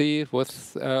democracy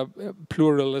with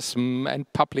pluralism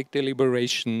and public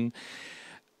deliberation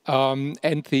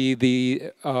and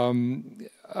the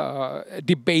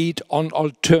debate on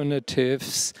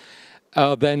alternatives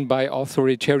than by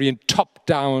authoritarian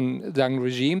top-down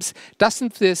regimes.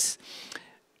 Doesn't this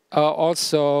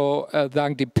also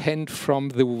depend from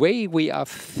the way we are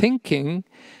thinking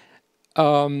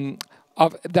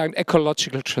of the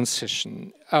ecological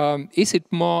transition? Is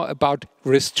it more about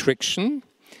restriction,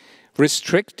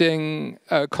 restricting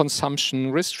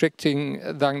consumption, restricting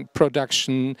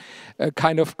production, a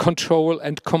kind of control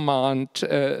and command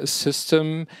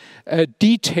system,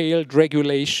 detailed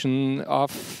regulation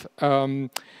of,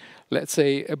 let's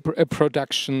say, a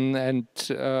production and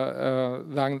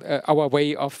our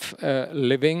way of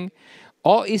living?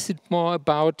 Or is it more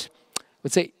about,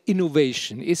 let's say,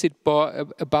 innovation? Is it more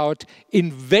about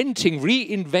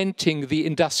reinventing the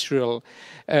industrial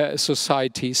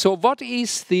society? So what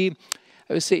is the,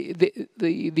 I would say,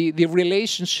 the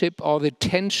relationship or the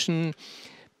tension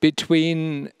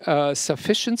between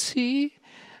sufficiency,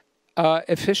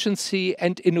 efficiency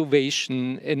and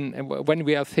innovation when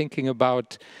we are thinking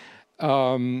about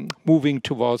moving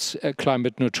towards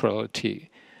climate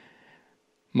neutrality?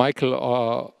 Michael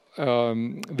or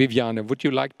Viviane, would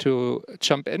you like to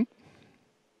jump in?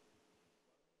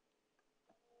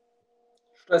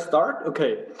 Should I start?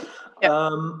 Okay. Yeah.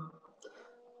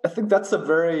 I think that's a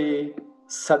very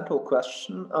central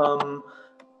question.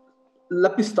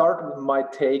 Let me start with my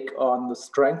take on the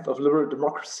strength of liberal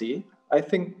democracy. I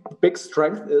think the big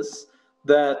strength is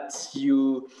that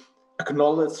you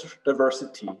acknowledge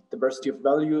diversity of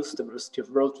values, diversity of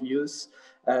worldviews,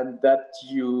 and that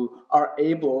you are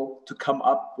able to come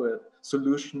up with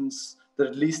solutions that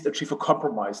at least achieve a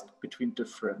compromise between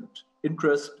different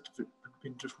interests,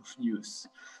 between different views.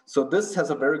 So this has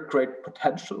a very great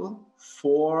potential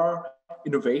for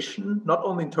innovation, not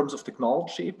only in terms of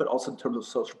technology, but also in terms of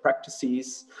social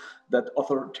practices that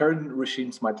authoritarian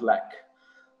regimes might lack.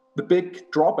 The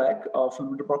big drawback of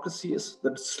liberal democracy is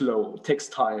that it's slow. It takes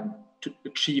time to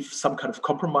achieve some kind of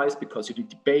compromise because you need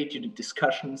debate, you need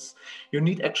discussions. You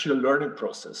need actually a learning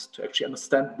process to actually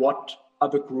understand what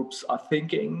other groups are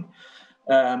thinking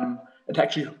and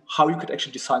actually how you could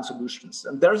actually design solutions.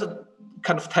 And there's a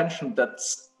kind of tension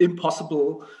that's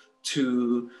impossible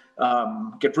to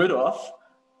get rid of.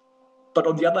 But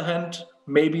on the other hand,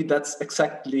 maybe that's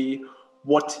exactly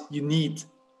what you need.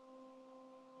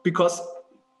 Because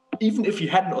even if you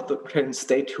had an authoritarian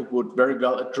state who would very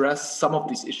well address some of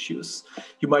these issues,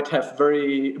 you might have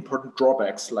very important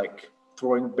drawbacks like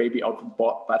throwing baby out with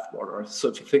bathwater. So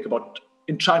if you think about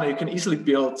in China, you can easily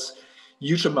build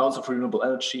huge amounts of renewable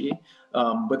energy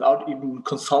without even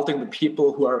consulting the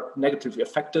people who are negatively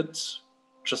affected.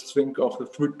 Just think of the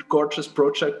Three Gorges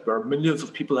project where millions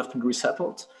of people have been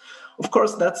resettled. Of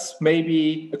course, that's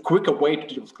maybe a quicker way to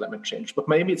deal with climate change, but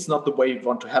maybe it's not the way we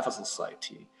want to have a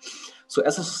society. So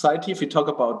as a society, if we talk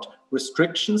about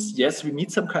restrictions, yes, we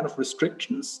need some kind of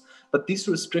restrictions, but these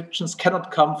restrictions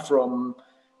cannot come from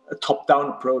a top-down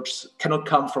approach, cannot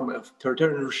come from a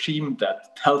authoritarian regime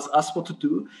that tells us what to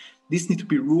do. These need to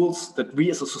be rules that we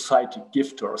as a society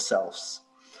give to ourselves.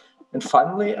 And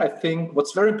finally, I think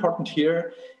what's very important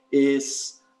here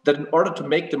is that in order to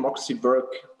make democracy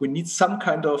work, we need some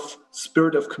kind of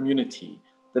spirit of community.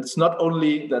 That it's not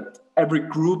only that every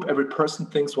group, every person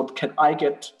thinks, what can I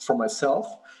get for myself,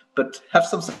 but have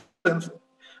some sense of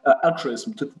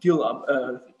altruism to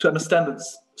to understand that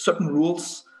certain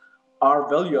rules are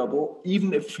valuable,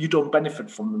 even if you don't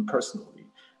benefit from them personally,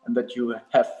 and that you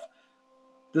have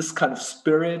this kind of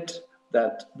spirit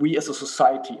that we as a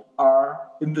society are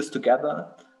in this together,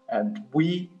 and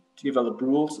we develop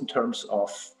rules in terms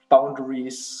of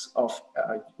boundaries, of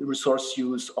resource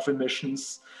use, of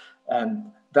emissions,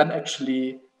 and then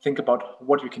actually think about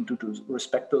what we can do to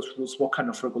respect those rules, what kind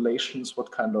of regulations,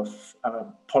 what kind of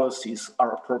policies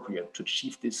are appropriate to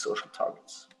achieve these social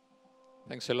targets.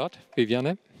 Thanks a lot.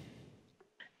 Viviane?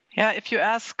 Yeah, if you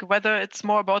ask whether it's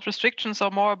more about restrictions or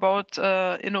more about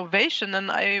innovation, then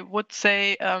I would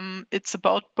say it's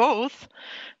about both.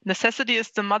 Necessity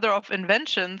is the mother of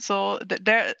invention. So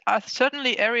there are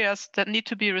certainly areas that need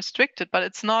to be restricted, but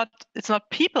it's not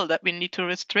people that we need to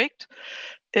restrict.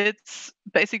 It's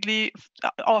basically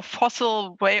our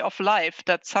fossil way of life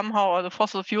that somehow are the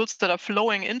fossil fuels that are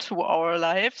flowing into our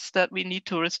lives that we need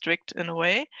to restrict in a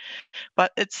way.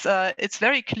 But it's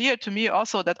very clear to me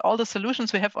also that all the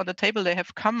solutions we have on the table, they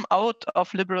have come out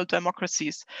of liberal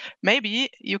democracies. Maybe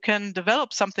you can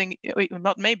develop something,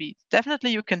 not maybe,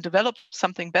 definitely you can develop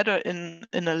something better in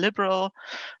a liberal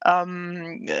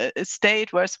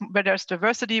state where there's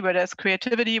diversity, where there's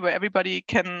creativity, where everybody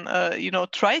can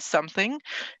try something.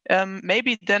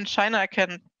 Maybe then China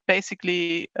can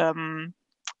basically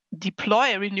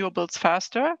deploy renewables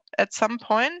faster at some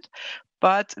point.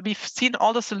 But we've seen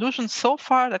all the solutions so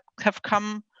far that have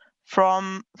come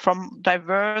from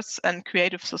diverse and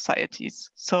creative societies.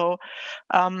 So,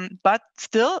 but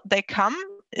still they come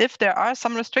if there are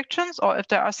some restrictions or if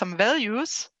there are some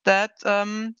values that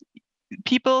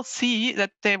people see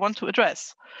that they want to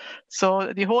address.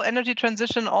 So the whole energy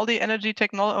transition, all the energy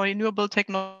technology, renewable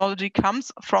technology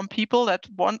comes from people that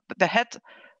had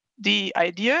the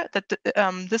idea that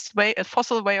this way, a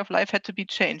fossil way of life had to be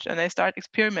changed, and they start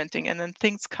experimenting, and then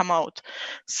things come out.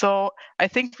 So I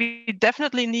think we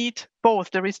definitely need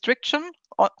both the restriction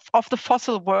of the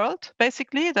fossil world,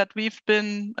 basically, that we've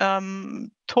been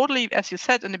totally, as you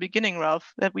said in the beginning,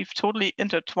 Ralph, that we've totally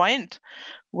intertwined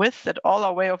with, that all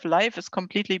our way of life is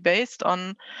completely based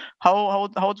on how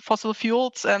fossil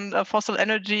fuels and fossil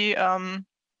energy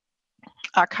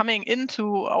are coming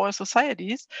into our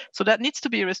societies. So that needs to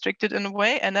be restricted in a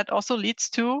way, and that also leads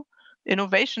to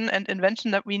innovation and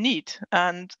invention that we need.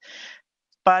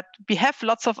 But we have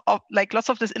lots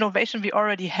of this innovation we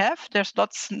already have. There's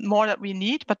lots more that we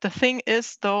need. But the thing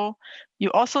is, though,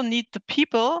 you also need the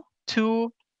people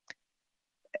to,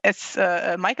 as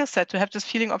Michael said, to have this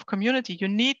feeling of community. You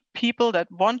need people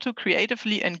that want to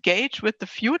creatively engage with the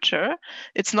future.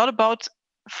 It's not about,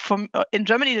 in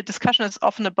Germany, the discussion is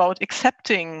often about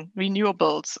accepting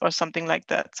renewables or something like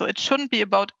that. So it shouldn't be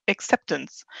about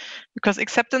acceptance, because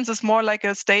acceptance is more like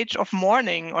a stage of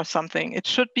mourning or something. It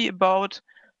should be about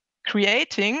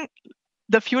creating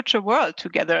the future world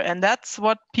together. And that's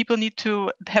what people need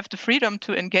to have the freedom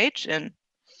to engage in.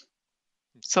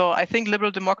 So I think liberal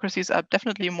democracies are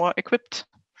definitely more equipped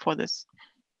for this.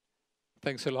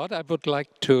 Thanks a lot. I would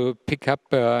like to pick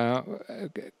up a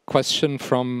question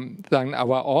from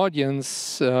our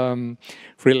audience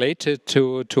related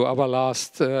to our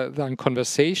last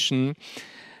conversation.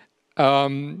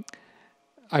 I'm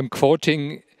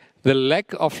quoting, "The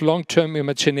lack of long-term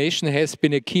imagination has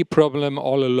been a key problem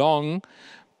all along,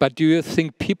 but do you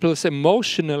think people's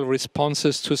emotional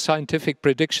responses to scientific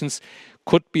predictions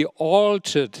could be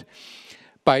altered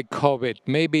by COVID?"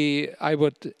 Maybe I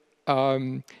would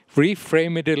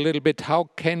reframe it a little bit. How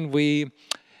can we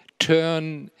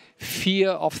turn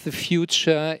fear of the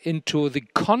future into the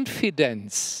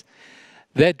confidence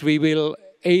that we will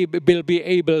be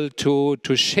able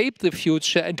to shape the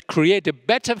future and create a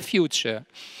better future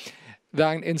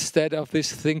then instead of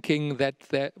this thinking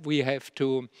that we have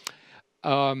to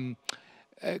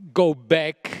go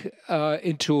back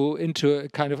into a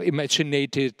kind of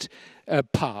imaginated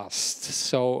past.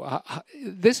 So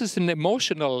this is an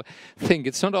emotional thing.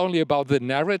 It's not only about the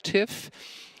narrative.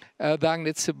 Then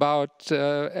it's about,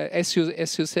 as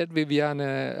you said,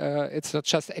 Viviane, it's not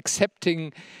just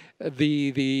accepting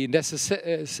the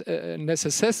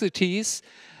necessities,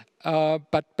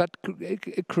 but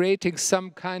creating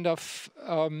some kind of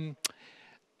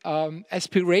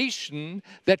aspiration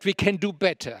that we can do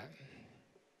better.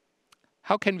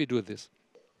 How can we do this?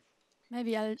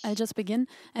 Maybe I'll just begin.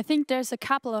 I think there's a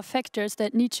couple of factors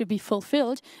that need to be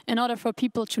fulfilled in order for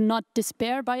people to not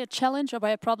despair by a challenge or by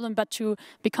a problem, but to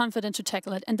be confident to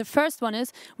tackle it. And the first one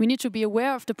is we need to be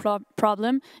aware of the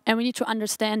problem and we need to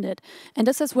understand it. And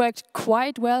this has worked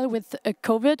quite well with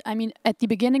COVID. I mean, at the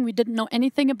beginning, we didn't know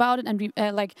anything about it, and we,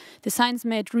 the science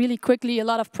made really quickly a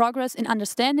lot of progress in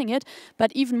understanding it.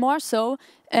 But even more so,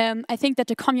 I think that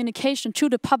the communication to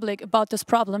the public about this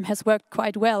problem has worked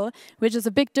quite well, which is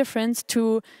a big difference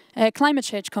to climate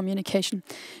change communication.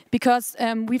 Because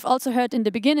we've also heard in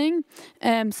the beginning,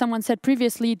 someone said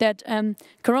previously that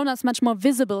Corona is much more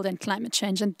visible than climate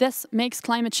change, and this makes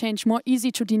climate change more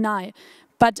easy to deny.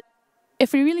 But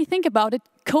if we really think about it,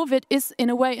 COVID is in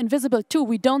a way invisible too.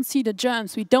 We don't see the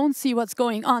germs, we don't see what's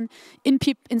going on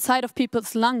inside of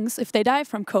people's lungs if they die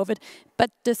from COVID.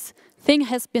 But this thing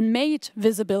has been made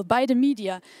visible by the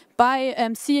media, by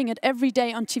seeing it every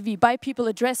day on TV, by people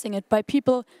addressing it, by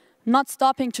people not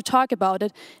stopping to talk about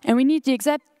it. And we need the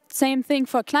exact same thing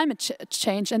for climate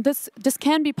change. And this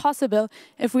can be possible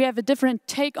if we have a different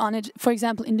take on it, for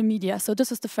example, in the media. So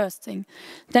this is the first thing.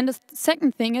 Then the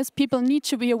second thing is people need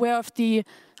to be aware of the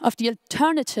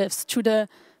alternatives to the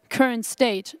current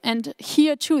state. And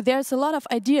here too, there's a lot of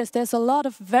ideas. There's a lot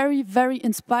of very, very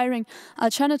inspiring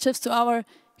alternatives to our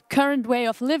current way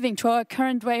of living, to our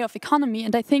current way of economy.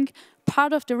 And I think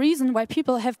part of the reason why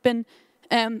people have been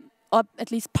or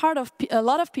at least a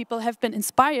lot of people have been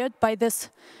inspired by this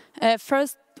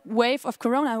first wave of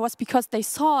Corona was because they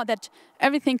saw that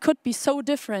everything could be so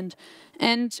different.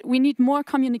 And we need more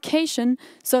communication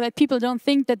so that people don't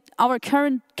think that our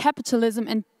current capitalism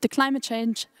and the climate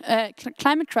change,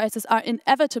 climate crisis are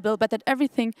inevitable, but that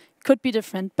everything could be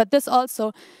different. But this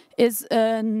also is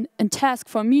a task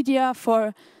for media,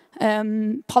 for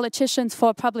politicians,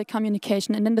 for public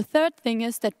communication. And then the third thing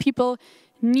is that people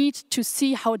need to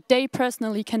see how they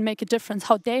personally can make a difference,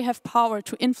 how they have power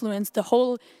to influence the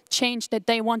whole change that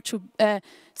they want to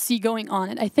see going on.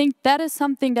 And I think that is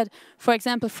something that, for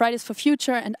example, Fridays for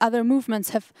Future and other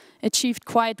movements have achieved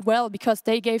quite well because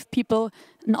they gave people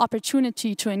an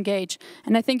opportunity to engage.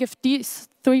 And I think if these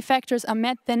three factors are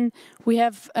met, then we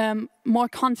have more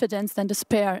confidence than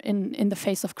despair in the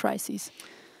face of crises.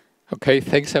 Okay,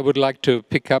 thanks. I would like to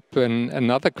pick up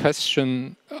another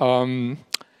question.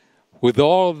 With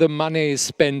all the money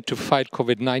spent to fight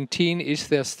COVID-19, is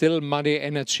there still money,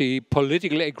 energy,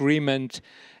 political agreement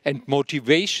and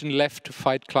motivation left to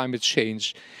fight climate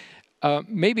change?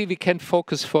 Maybe we can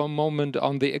focus for a moment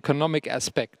on the economic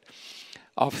aspect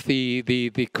of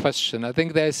the question. I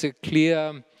think there's a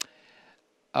clear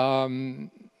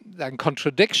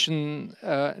contradiction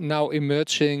now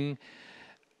emerging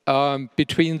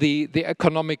between the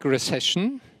economic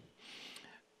recession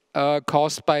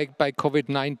caused by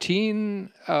COVID-19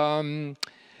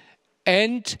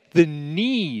 and the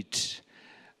need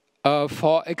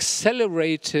for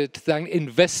accelerated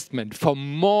investment, for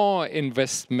more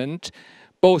investment,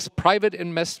 both private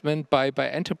investment by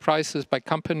enterprises, by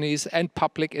companies, and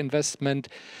public investment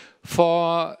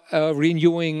for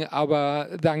renewing our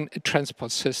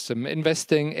transport system,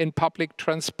 investing in public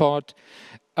transport,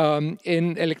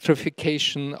 in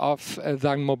electrification of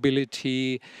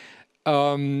mobility,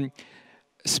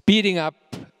 speeding up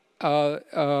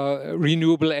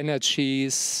renewable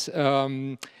energies,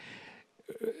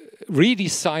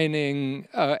 redesigning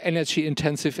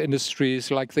energy-intensive industries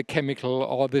like the chemical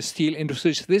or the steel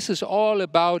industries. This is all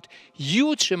about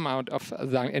huge amount of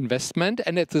investment,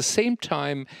 and at the same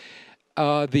time,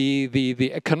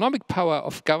 the economic power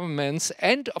of governments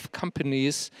and of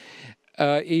companies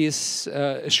is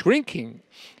shrinking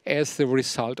as the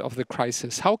result of the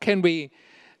crisis. How can we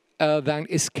then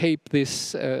escape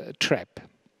this trap?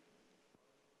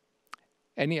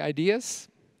 Any ideas?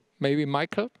 Maybe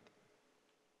Michael?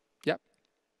 Yeah.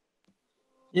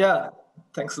 Yeah,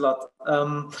 thanks a lot.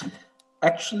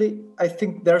 Actually, I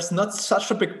think there's not such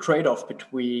a big trade-off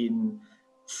between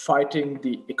fighting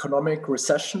the economic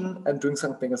recession and doing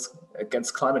something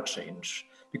against climate change.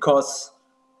 Because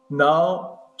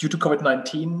now, due to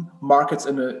COVID-19, markets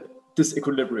in a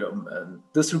disequilibrium. And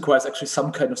this requires actually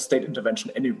some kind of state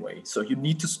intervention anyway. So you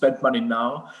need to spend money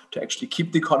now to actually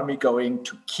keep the economy going,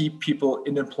 to keep people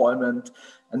in employment,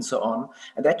 and so on.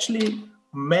 And actually,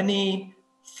 many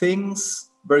things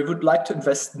where you would like to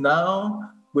invest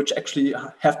now, which actually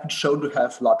have been shown to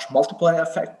have large multiplier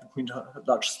effect,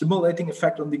 large stimulating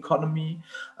effect on the economy,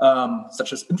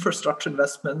 such as infrastructure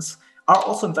investments, are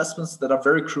also investments that are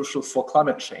very crucial for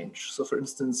climate change. So for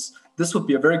instance, this would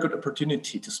be a very good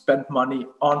opportunity to spend money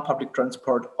on public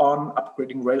transport, on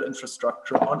upgrading rail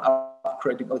infrastructure, on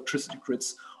upgrading electricity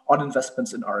grids, on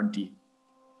investments in R&D.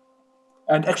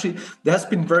 And actually, there has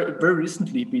been very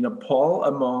recently been a poll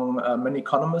among many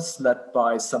economists led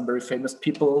by some very famous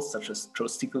people, such as Joe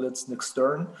Stiglitz, Nick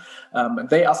Stern. And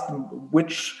they asked them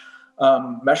which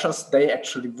measures they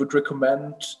actually would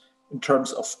recommend in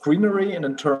terms of greenery and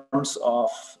in terms of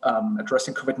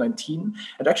addressing COVID-19.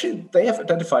 And actually, they have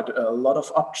identified a lot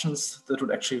of options that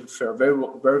would actually fare very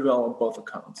well on both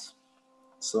accounts.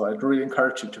 So I'd really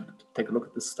encourage you to take a look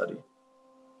at this study.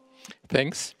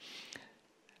 Thanks.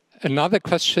 Another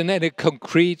question and a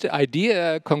concrete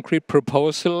idea, a concrete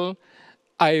proposal.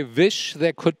 I wish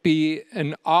there could be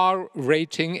an R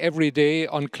rating every day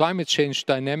on climate change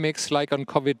dynamics, like on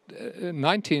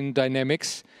COVID-19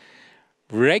 dynamics,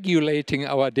 regulating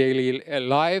our daily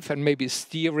life and maybe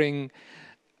steering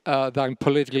the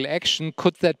political action.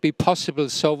 Could that be possible?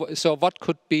 So what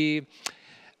could be,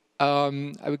 I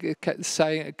would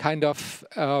say, kind of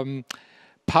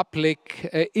public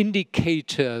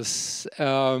indicators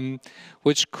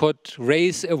which could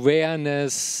raise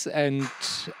awareness and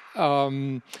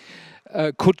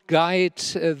could guide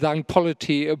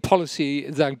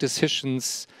policy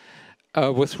decisions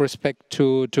with respect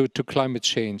to climate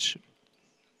change?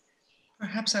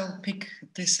 Perhaps I'll pick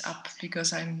this up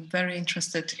because I'm very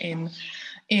interested in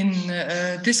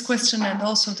this question, and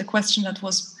also the question that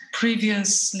was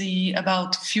previously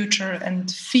about future and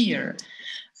fear.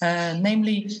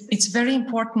 Namely, it's very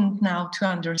important now to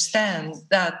understand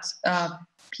that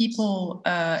people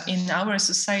in our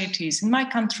societies, in my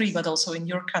country, but also in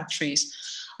your countries,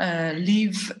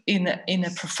 live in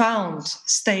a profound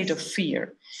state of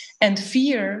fear. And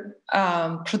fear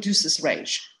produces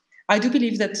rage. I do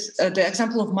believe that the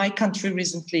example of my country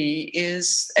recently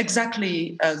is makes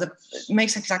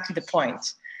exactly the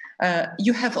point.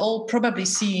 You have all probably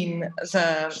seen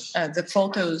the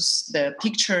photos, the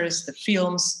pictures, the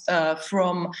films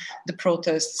from the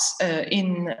protests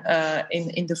in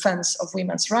defense of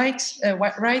women's rights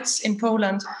in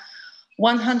Poland.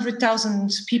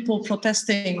 100,000 people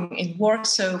protesting in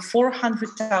Warsaw,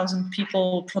 400,000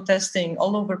 people protesting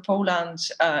all over Poland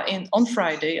on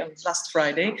last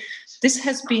Friday. This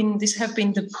have been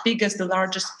the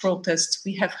largest protests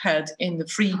we have had in the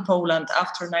free Poland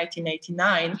after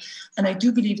 1989, and I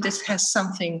do believe this has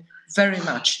something very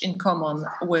much in common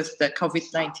with the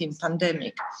COVID-19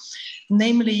 pandemic.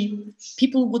 Namely,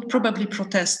 people would probably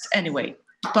protest anyway,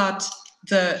 but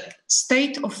the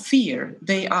state of fear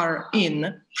they are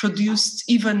in produced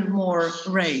even more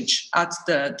rage at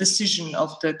the decision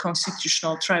of the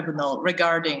Constitutional Tribunal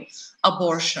regarding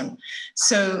abortion.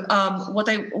 So what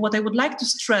I would like to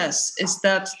stress is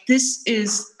that this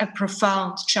is a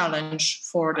profound challenge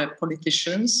for the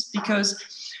politicians, because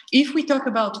if we talk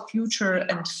about future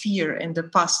and fear in the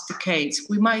past decades,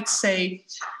 we might say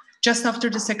just after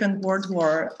the Second World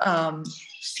War,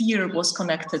 fear was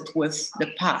connected with the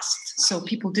past. So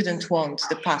people didn't want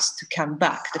the past to come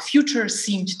back. The future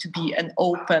seemed to be an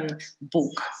open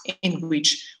book in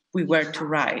which we were to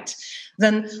write.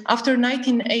 Then after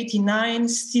 1989,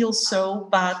 still so,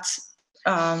 but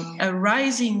a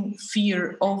rising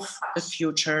fear of the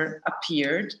future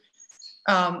appeared.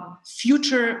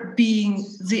 Future being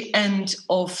the end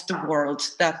of the world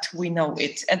that we know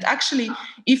it. And actually,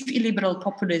 if illiberal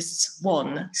populists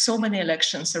won so many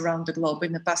elections around the globe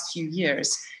in the past few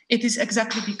years, it is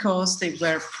exactly because they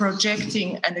were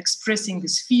projecting and expressing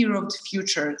this fear of the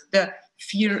future, the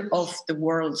fear of the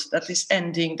world that is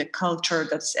ending, the culture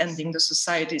that's ending, the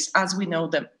societies as we know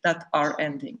them that are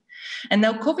ending. And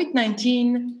now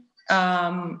COVID-19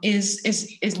 is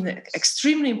an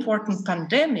extremely important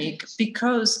pandemic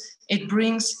because it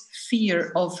brings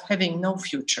fear of having no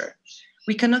future.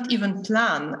 We cannot even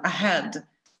plan ahead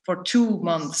for 2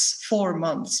 months, 4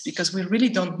 months, because we really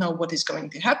don't know what is going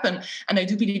to happen. And I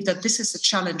do believe that this is a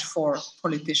challenge for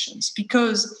politicians,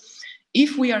 because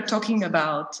if we are talking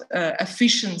about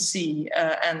efficiency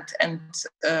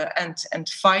and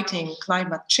fighting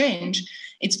climate change,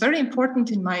 it's very important,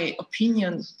 in my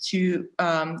opinion,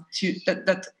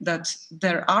 that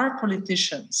there are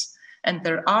politicians and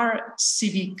there are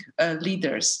civic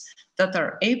leaders that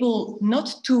are able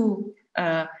not to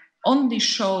only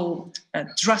show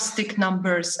drastic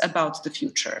numbers about the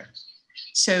future.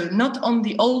 So not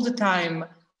only all the time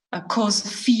cause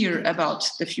fear about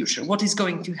the future, what is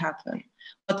going to happen,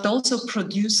 but also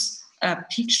produce a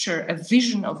picture, a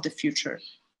vision of the future,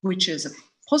 which is a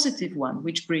positive one,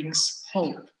 which brings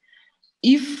hope.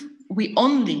 If we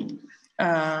only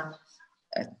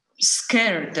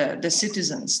scare the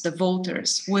citizens, the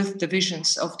voters, with the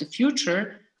visions of the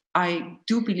future, I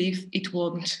do believe it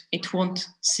won't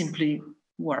simply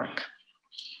work.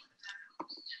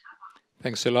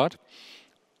 Thanks a lot.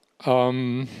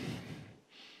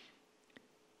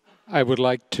 I would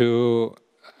like to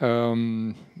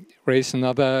raise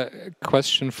another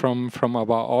question from our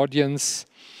audience.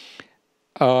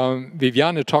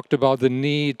 Viviane talked about the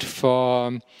need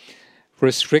for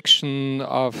restriction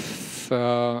of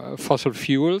fossil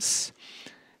fuels,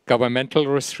 governmental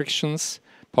restrictions,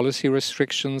 policy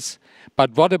restrictions.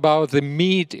 But what about the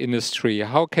meat industry?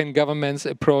 How can governments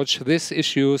approach these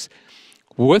issues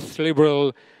with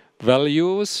liberal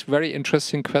values? Very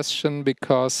interesting question,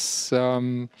 because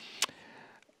our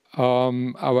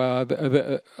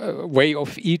way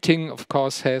of eating, of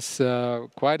course, has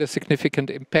quite a significant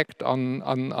impact on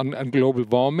global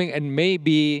warming, and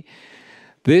maybe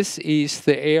this is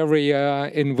the area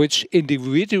in which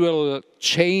individual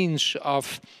change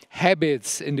of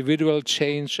habits, individual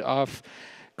change of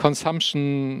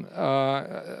consumption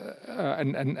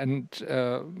and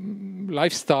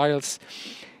lifestyles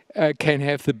can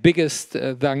have the biggest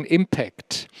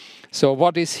impact. So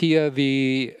what is here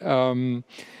the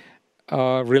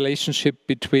relationship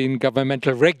between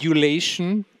governmental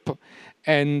regulation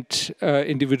and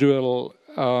individual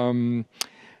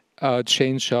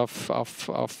change of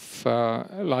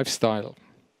lifestyle?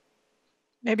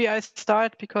 Maybe I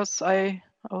start because I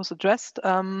was addressed.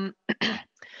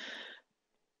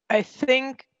 I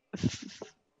think,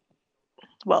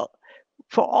 well,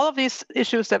 for all of these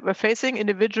issues that we're facing,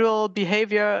 individual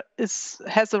behavior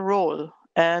has a role.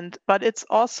 But it's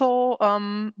also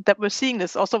that we're seeing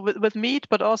this also with meat,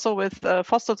 but also with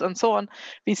fossils and so on.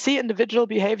 We see individual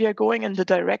behavior going in the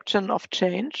direction of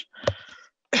change.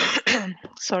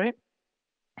 Sorry.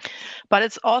 But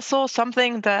it's also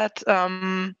something that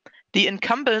the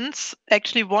incumbents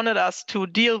actually wanted us to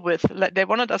deal with. They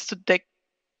wanted us to take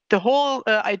the whole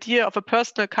idea of a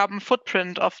personal carbon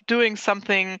footprint, of doing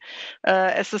something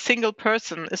as a single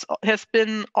person, has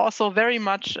been also very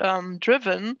much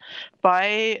driven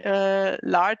by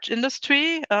large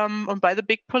industry and by the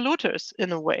big polluters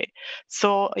in a way.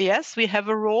 So yes, we have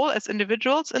a role as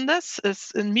individuals in this,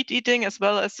 is in meat eating as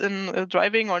well as in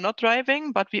driving or not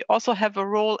driving, but we also have a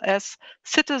role as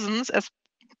citizens, as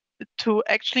to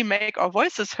actually make our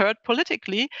voices heard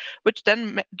politically, which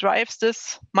then drives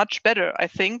this much better, I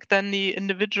think, than the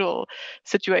individual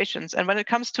situations. And when it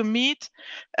comes to meat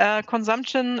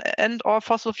consumption and or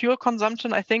fossil fuel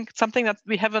consumption, I think something that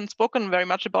we haven't spoken very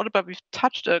much about it, but we've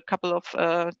touched a couple of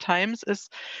times, is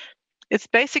it's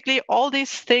basically all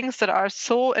these things that are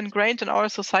so ingrained in our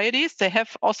societies. They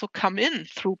have also come in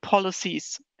through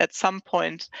policies at some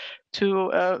point, through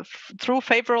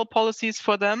favorable policies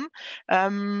for them,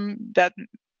 that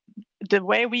the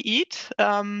way we eat,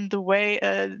 the way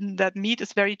that meat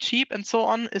is very cheap and so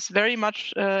on, is very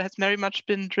much has very much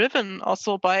been driven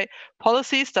also by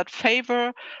policies that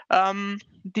favor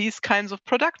these kinds of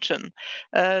production.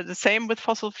 The same with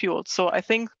fossil fuels. So I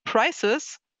think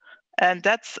prices. And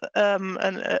that's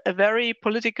a very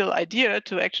political idea,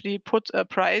 to actually put a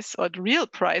price or the real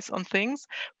price on things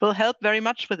will help very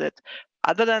much with it.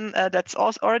 Other than that's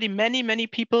also already many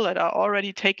people that are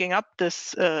already taking up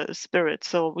this spirit.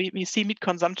 So we see meat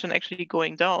consumption actually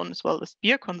going down, as well as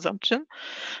beer consumption,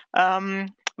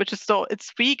 which is, so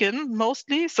it's vegan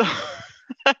mostly. So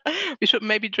we should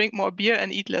maybe drink more beer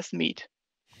and eat less meat.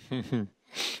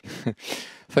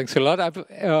 Thanks a lot.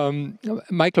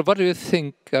 Michael, what do you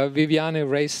think? Viviane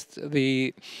raised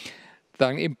the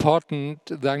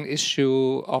important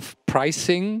issue of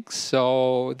pricing,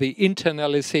 so the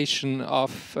internalization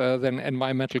of the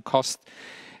environmental cost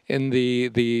in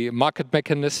the market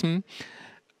mechanism.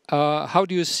 How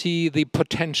do you see the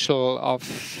potential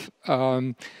of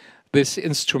this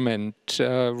instrument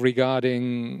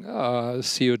regarding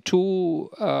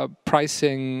CO2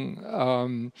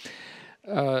 pricing,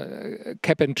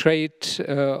 cap and trade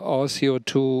or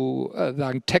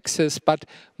CO2 taxes, but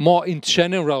more in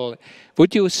general,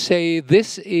 would you say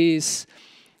this is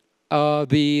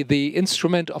the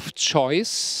instrument of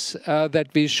choice that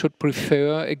we should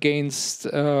prefer against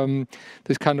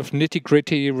this kind of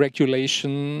nitty-gritty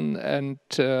regulation and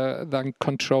then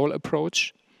control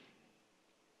approach?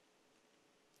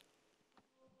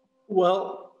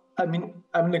 Well, I mean,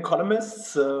 I'm an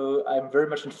economist, so I'm very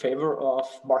much in favor of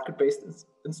market-based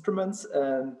instruments,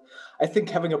 and I think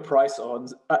having a price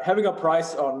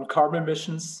on carbon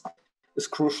emissions is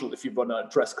crucial if you want to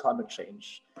address climate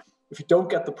change. If you don't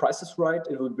get the prices right,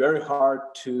 it will be very hard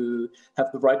to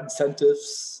have the right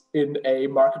incentives in a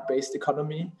market-based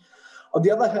economy. On the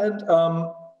other hand,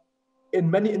 in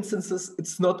many instances,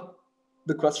 it's not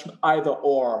the question either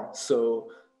or.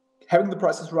 So having the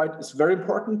prices right is very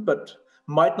important, but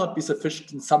might not be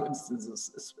sufficient in some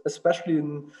instances, especially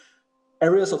in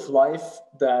areas of life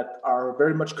that are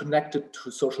very much connected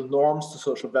to social norms, to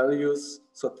social values.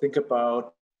 So think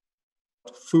about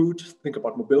food, think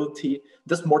about mobility.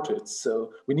 There's more to it.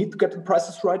 So we need to get the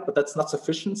prices right, but that's not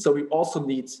sufficient. So we also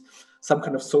need some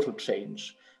kind of social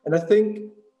change. And I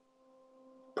think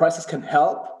prices can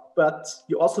help, but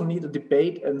you also need a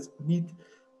debate and need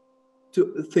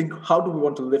to think, how do we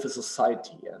want to live as a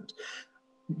society? And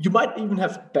you might even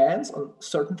have bans on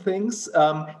certain things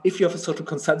if you have a social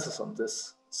consensus on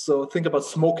this. So think about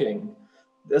smoking.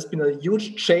 There's been a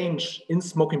huge change in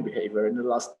smoking behavior in the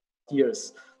last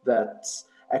years that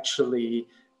actually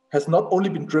has not only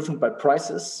been driven by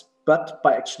prices, but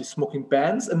by actually smoking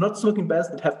bans, and not smoking bans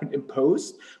that have been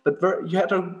imposed, but where you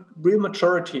had a real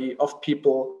majority of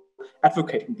people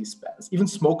advocating these bans, even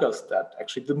smokers that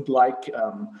actually didn't like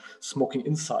smoking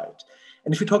inside.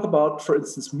 And if you talk about, for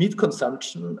instance, meat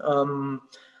consumption,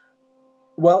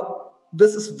 well,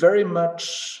 this is very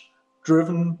much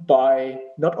driven by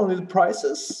not only the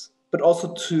prices, but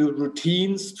also to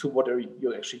routines, to what are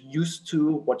you actually used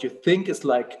to, what you think is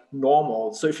like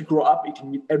normal. So if you grow up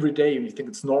eating meat every day and you think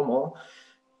it's normal,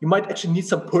 you might actually need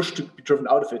some push to be driven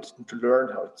out of it and to learn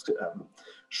how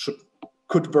it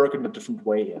could work in a different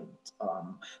way. And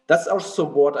that's also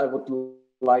what I would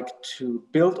like to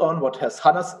build on what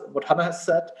Hannah has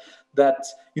said, that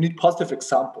you need positive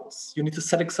examples. You need to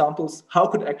set examples. How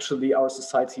could actually our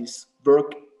societies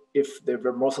work if they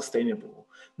were more sustainable?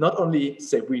 Not only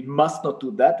say we must not do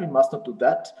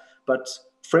that, but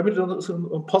frame it in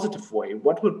a positive way.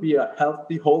 What would be a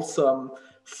healthy, wholesome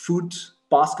food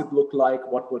basket look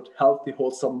like? What would healthy,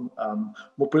 wholesome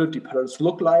mobility patterns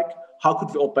look like? How could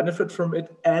we all benefit from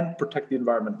it and protect the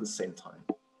environment at the same time?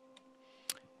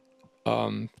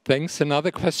 Thanks.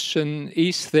 Another question.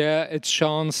 Is there a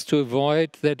chance to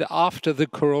avoid that after the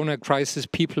corona crisis,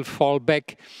 people fall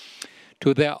back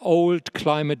to their old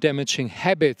climate damaging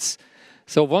habits?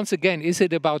 So once again, is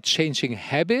it about changing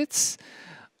habits,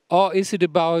 or is it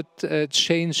about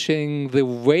changing the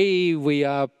way we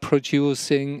are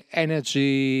producing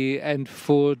energy and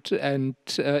food and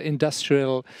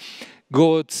industrial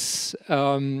goods?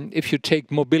 If you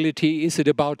take mobility, is it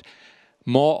about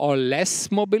more or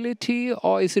less mobility,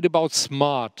 or is it about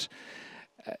smart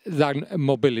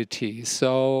mobility?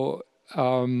 So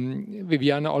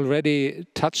Viviane already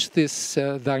touched this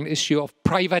the issue of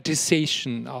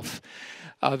privatization of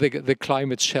the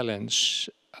climate challenge.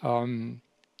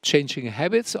 Changing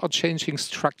habits or changing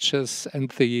structures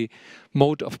and the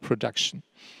mode of production?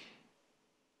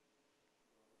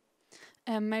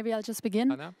 Maybe I'll just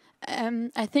begin. Anna?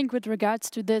 I think with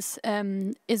regards to this,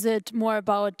 is it more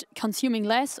about consuming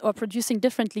less or producing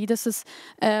differently? This is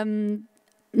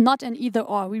not an either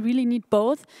or. We really need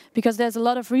both, because there's a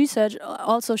lot of research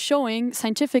also showing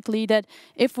scientifically that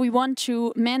if we want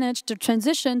to manage the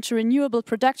transition to renewable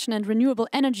production and renewable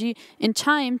energy in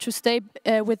time to stay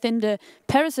within the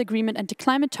Paris Agreement and the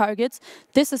climate targets,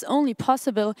 this is only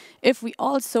possible if we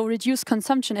also reduce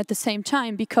consumption at the same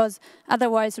time, because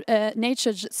otherwise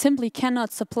nature simply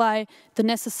cannot supply the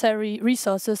necessary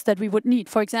resources that we would need,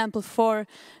 for example, for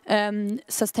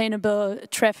sustainable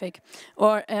traffic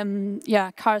or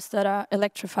cars that are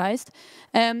electrified.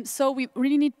 So we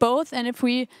really need both. And if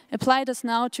we apply this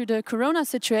now to the corona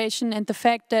situation and the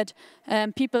fact that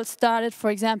people started, for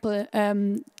example,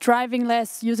 driving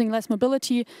less, using less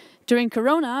mobility during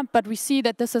corona, but we see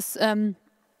that this is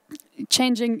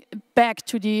changing back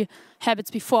to the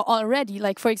habits before already.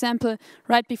 Like, for example,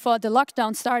 right before the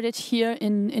lockdown started here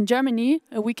in Germany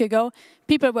a week ago,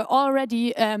 people were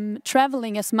already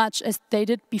traveling as much as they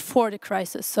did before the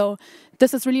crisis. So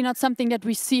this is really not something that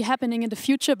we see happening in the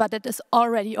future, but it is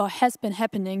already or has been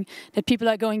happening, that people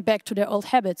are going back to their old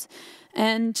habits.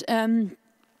 And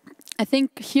I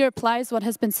think here applies what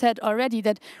has been said already,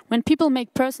 that when people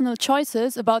make personal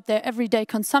choices about their everyday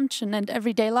consumption and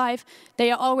everyday life, they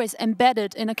are always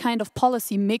embedded in a kind of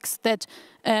policy mix that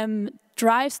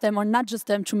drives them or nudges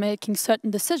them to making certain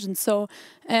decisions. So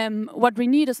what we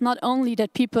need is not only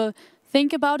that people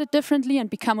think about it differently and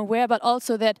become aware, but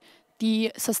also that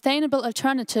the sustainable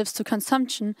alternatives to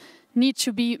consumption need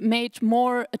to be made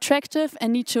more attractive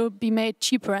and need to be made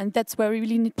cheaper. And that's where we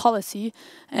really need policy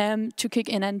to kick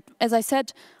in. And as I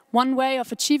said, one way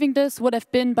of achieving this would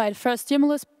have been by the first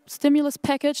stimulus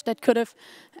package that could have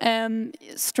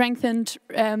strengthened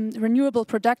renewable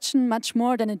production much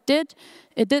more than it did.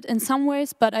 It did in some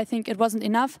ways, but I think it wasn't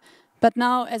enough. But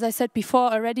now, as I said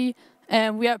before already,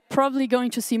 we are probably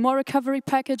going to see more recovery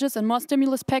packages and more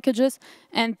stimulus packages,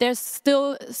 and there's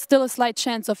still a slight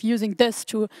chance of using this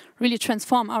to really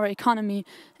transform our economy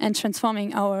and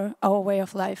transforming our way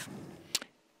of life.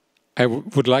 I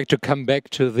would like to come back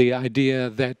to the idea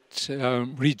that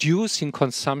reducing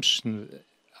consumption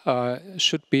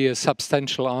should be a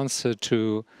substantial answer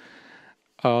to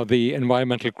the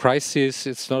environmental crisis.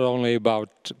 It's not only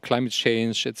about climate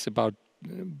change, it's about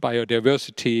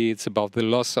biodiversity, it's about the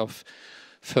loss of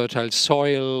fertile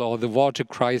soil or the water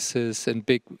crisis in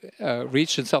big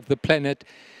regions of the planet.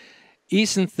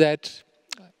 Isn't that,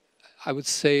 I would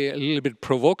say, a little bit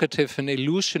provocative and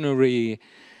illusionary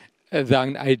the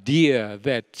idea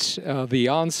that the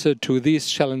answer to these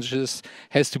challenges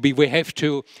has to be we have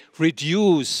to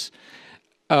reduce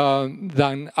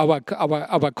then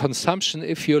our consumption?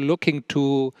 If you're looking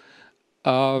to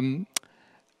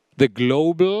the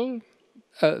global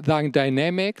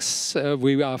dynamics,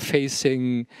 we are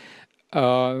facing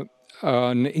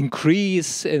an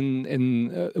increase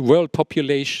in world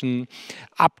population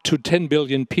up to 10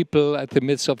 billion people at the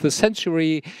midst of the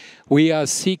century. We are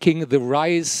seeking the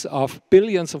rise of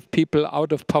billions of people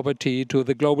out of poverty to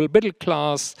the global middle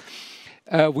class.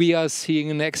 We are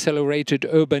seeing an accelerated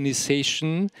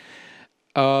urbanization.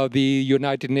 The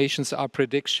United Nations are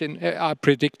predicting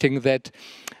that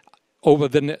over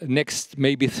the next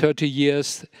maybe 30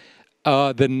 years,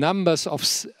 the numbers of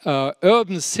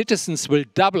urban citizens will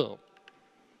double,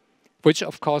 which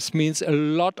of course means a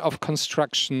lot of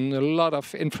construction, a lot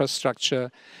of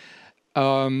infrastructure,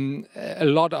 a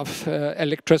lot of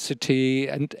electricity,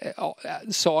 and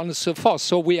so on and so forth.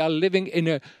 So we are living in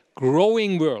a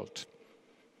growing world.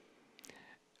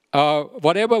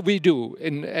 Whatever we do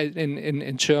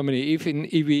in Germany,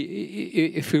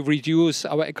 if we reduce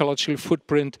our ecological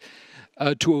footprint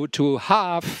to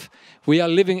half, we are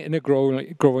living in a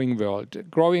growing world,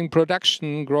 growing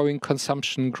production, growing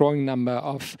consumption, growing number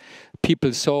of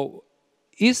people. So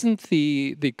isn't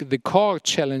the core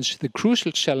challenge, the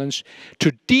crucial challenge,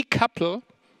 to decouple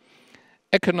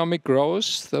economic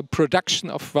growth, the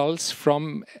production of wealth,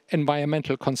 from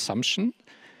environmental consumption,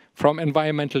 from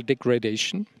environmental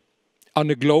degradation on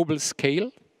a global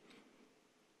scale?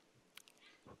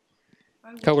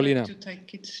 I would Carolina. like to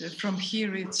take it from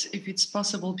here, if it's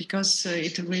possible, because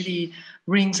it really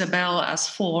rings a bell as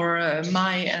for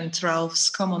my and Ralph's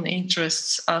common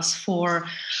interests, as for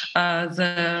the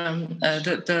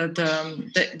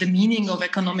meaning of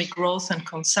economic growth and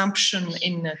consumption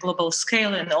in a global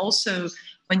scale, and also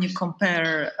when you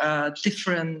compare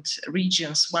different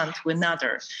regions one to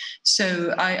another.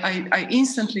 So I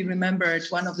instantly remembered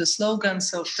one of the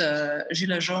slogans of the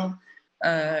Gilets jaunes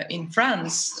in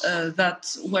France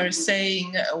that were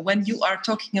saying, when you are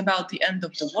talking about the end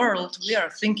of the world, we are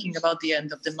thinking about the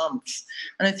end of the month.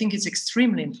 And I think it's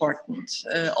extremely important.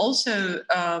 Also,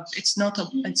 it's not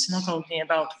only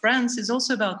about France, it's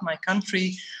also about my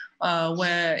country,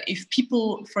 where if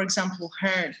people, for example,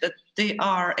 heard that they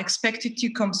are expected to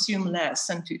consume less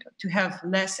and to have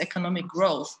less economic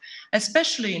growth,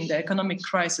 especially in the economic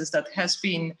crisis that has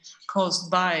been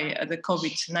caused by the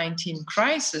COVID-19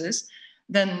 crisis,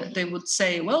 then they would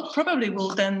say, well, probably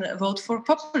we'll then vote for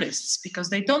populists because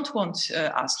they don't want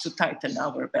us to tighten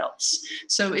our belts.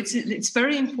 So it's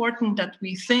very important that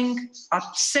we think at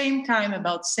the same time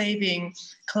about saving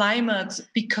climate,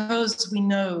 because we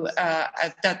know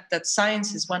that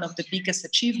science is one of the biggest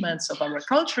achievements of our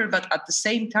culture, but at the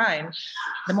same time,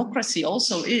 democracy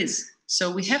also is.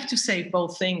 So we have to save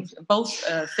both things,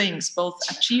 both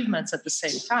achievements at the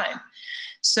same time.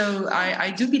 So I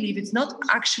do believe it's not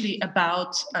actually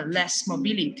about less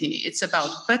mobility, it's about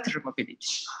better mobility.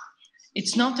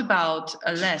 It's not about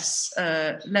less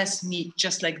meat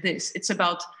just like this. It's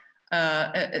not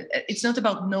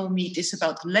about no meat, it's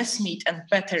about less meat and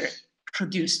better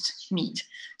produced meat.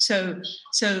 So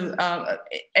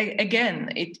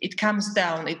again,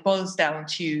 it boils down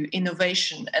to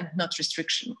innovation and not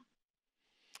restriction.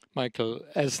 Michael,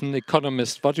 as an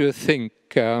economist, what do you think?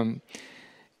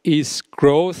 Is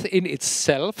growth in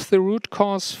itself the root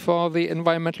cause for the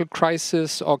environmental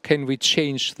crisis, or can we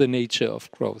change the nature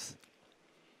of growth?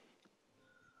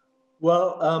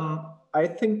 Well, I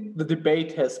think the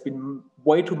debate has been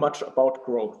way too much about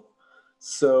growth.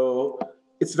 So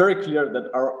it's very clear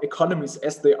that our economies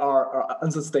as they are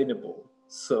unsustainable.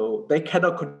 So they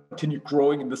cannot continue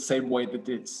growing in the same way they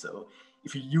did. So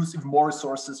if you use even more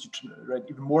resources, you generate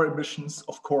even more emissions,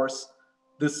 of course,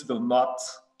 this will not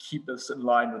keep us in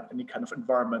line with any kind of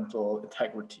environmental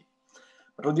integrity.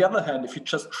 But on the other hand, if you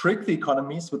just trick the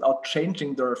economies without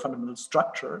changing their fundamental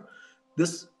structure,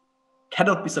 this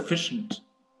cannot be sufficient.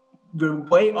 We're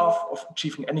way off of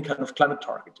achieving any kind of climate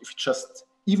target.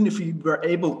 Even if we were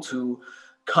able to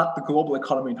cut the global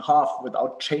economy in half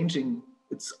without changing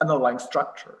its underlying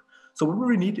structure. So what we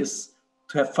really need is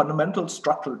to have fundamental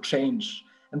structural change.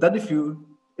 And then if you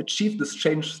achieve this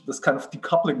change, this kind of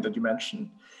decoupling that you mentioned,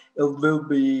 it will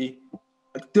be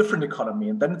a different economy.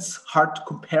 And then it's hard to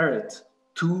compare it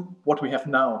to what we have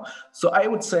now. So I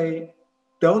would say,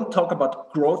 don't talk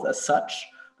about growth as such,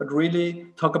 but really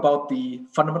talk about the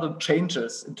fundamental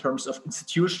changes in terms of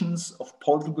institutions, of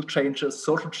political changes,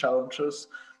 social challenges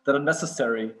that are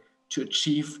necessary to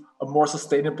achieve a more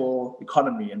sustainable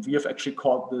economy. And we have actually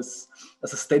called this a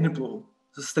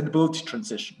sustainability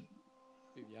transition.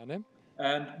 Viviane?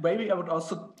 And maybe I would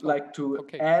also like to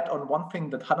add on one thing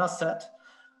that Hannah said.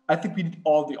 I think we need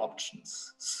all the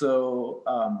options. So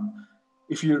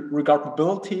if you regard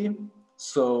mobility,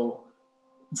 so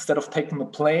instead of taking a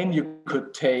plane, you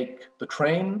could take the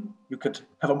train, you could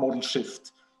have a modal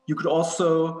shift. You could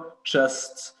also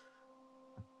just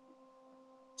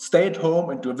stay at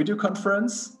home and do a video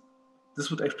conference.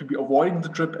 This would actually be avoiding the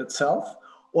trip itself.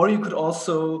 Or you could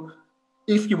also,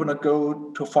 if you want to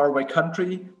go to a faraway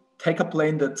country, take a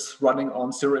plane that's running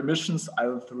on zero emissions,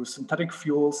 either through synthetic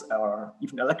fuels or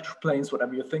even electric planes,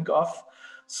 whatever you think of.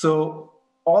 So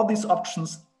all these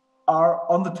options are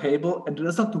on the table, and there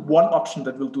is not one option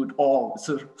that will do it all. It's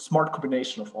a smart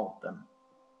combination of all of them.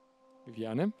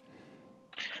 Viviane?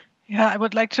 Yeah, I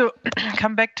would like to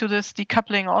come back to this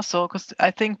decoupling also, because I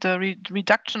think the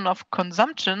reduction of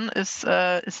consumption is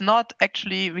not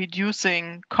actually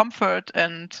reducing comfort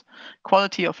and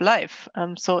quality of life.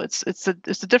 So it's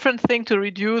a different thing to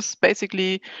reduce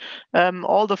basically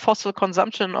all the fossil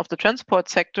consumption of the transport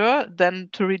sector than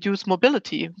to reduce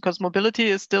mobility, because mobility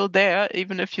is still there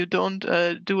even if you don't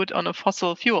do it on a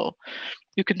fossil fuel.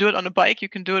 You can do it on a bike, you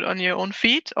can do it on your own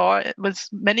feet, or with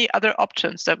many other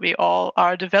options that we all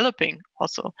are developing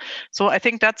also. So I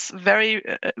think that's very,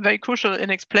 very crucial in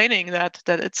explaining that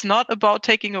it's not about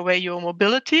taking away your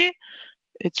mobility.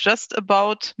 It's just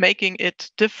about making it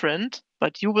different,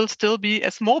 but you will still be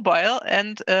as mobile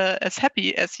and as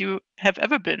happy as you have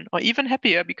ever been, or even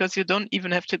happier because you don't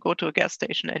even have to go to a gas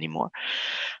station anymore.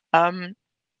 So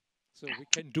we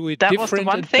can do it different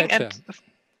and better.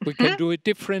 We can do it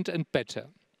different and better.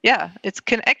 Yeah, it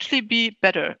can actually be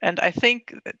better. And I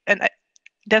think,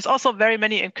 there's also very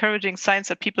many encouraging signs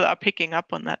that people are picking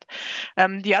up on that.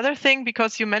 The other thing,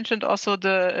 because you mentioned also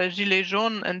the Gilets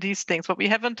jaunes and these things, what we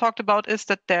haven't talked about is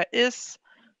that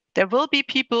there will be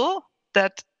people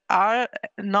that are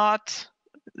not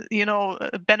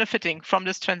benefiting from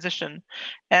this transition.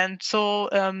 And so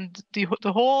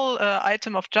the whole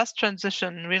item of just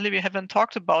transition, really we haven't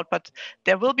talked about, but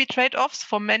there will be trade-offs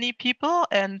for many people.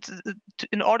 And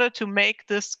in order to make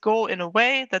this go in a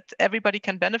way that everybody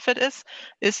can benefit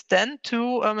is then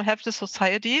to have the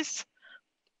societies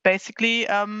basically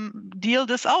deal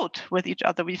this out with each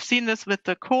other. We've seen this with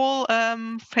the coal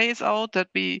phase out, that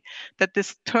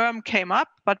this term came up,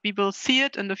 but we will see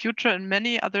it in the future in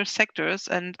many other sectors.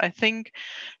 And I think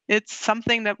it's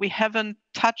something that we haven't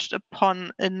touched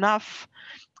upon enough.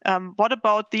 What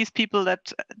about these people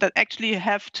that actually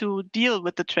have to deal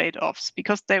with the trade-offs?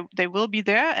 Because they will be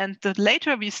there, and the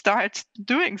later we start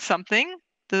doing something,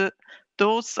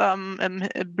 those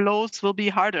blows will be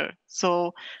harder.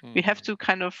 So we have to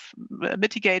kind of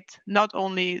mitigate not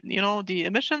only the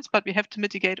emissions, but we have to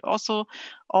mitigate also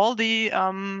all the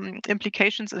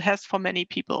implications it has for many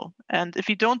people. And if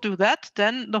we don't do that,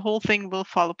 then the whole thing will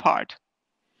fall apart.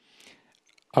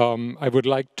 I would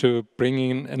like to bring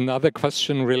in another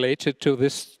question related to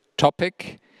this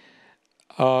topic.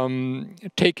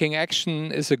 Taking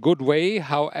action is a good way.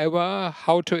 However,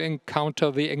 how to encounter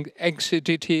the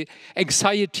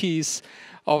anxieties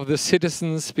of the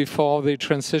citizens before the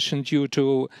transition due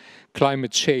to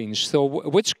climate change? So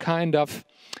which kind of,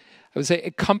 I would say,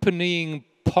 accompanying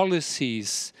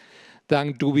policies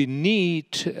then do we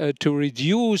need to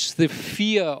reduce the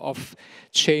fear of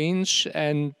change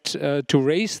and to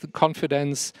raise the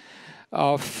confidence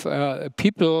of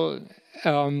people,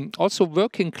 also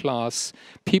working class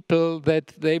people, that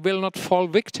they will not fall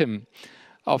victim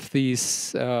of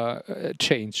these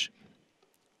change?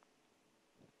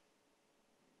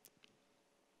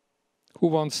 Who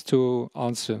wants to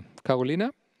answer?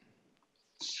 Carolina?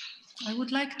 I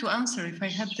would like to answer if I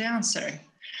had the answer.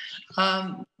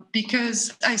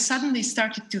 Because I suddenly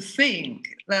started to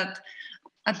think that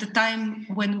at the time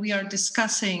when we are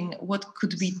discussing what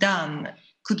could be done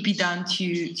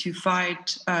to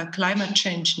fight climate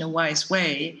change in a wise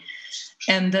way,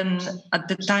 and then at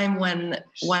the time when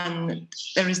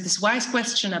there is this wise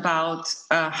question about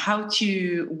how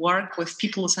to work with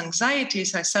people's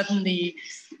anxieties, I suddenly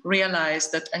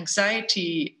realized that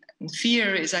anxiety and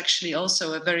fear is actually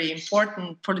also a very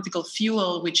important political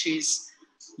fuel, which is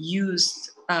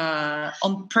used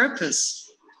on purpose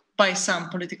by some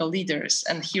political leaders.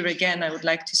 And here again, I would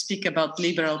like to speak about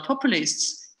liberal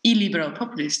populists, illiberal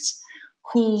populists,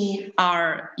 who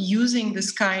are using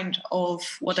this kind of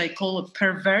what I call a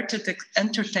perverted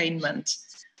entertainment,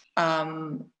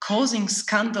 causing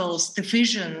scandals,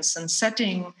 divisions, and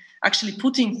actually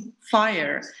putting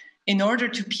fire in order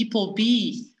to people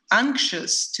be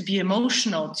anxious, to be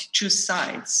emotional, to choose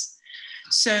sides.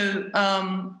 So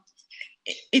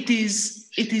it is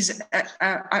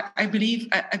I believe,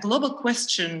 a global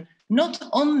question, not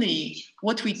only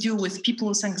what we do with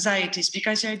people's anxieties,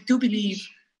 because I do believe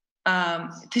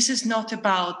this is not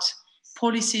about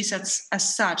policies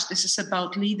as such. This is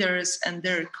about leaders and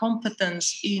their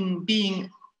competence in being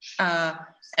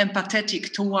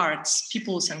empathetic towards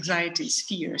people's anxieties,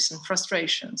 fears, and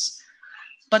frustrations.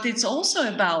 But it's also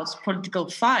about political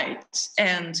fights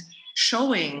and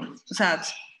showing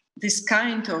that this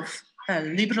kind of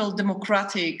liberal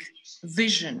democratic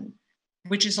vision,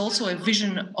 which is also a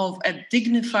vision of a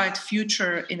dignified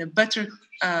future in a better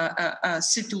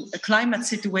climate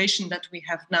situation that we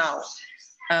have now,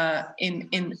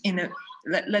 in a,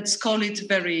 let's call it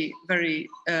very, very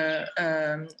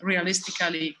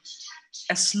realistically,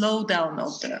 a slowdown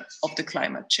of the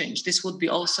climate change. This would be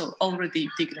also already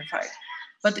dignified.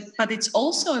 But it's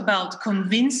also about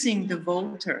convincing the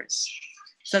voters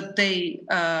that they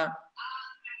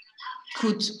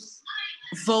could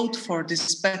vote for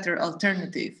this better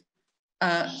alternative,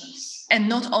 and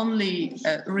not only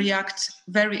react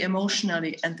very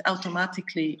emotionally and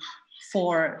automatically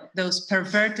for those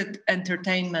perverted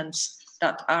entertainments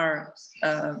that are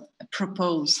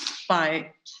proposed by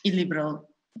illiberal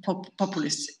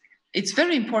populists. It's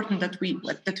very important that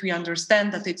we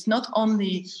understand that it's not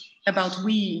only about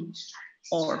we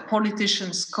or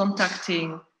politicians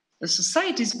contacting the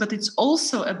societies, but it's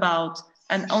also about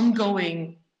an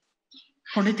ongoing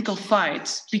political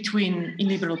fight between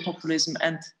illiberal populism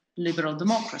and liberal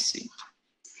democracy.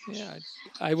 Yeah,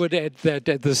 I would add that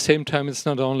at the same time, it's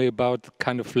not only about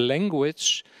kind of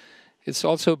language, it's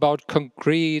also about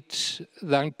concrete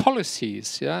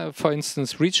policies. Yeah, for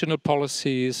instance, regional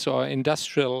policies or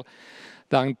industrial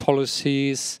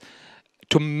policies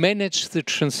to manage the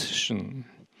transition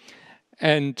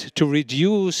and to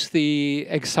reduce the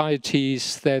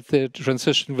anxieties that the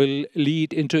transition will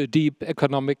lead into a deep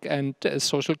economic and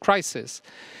social crisis.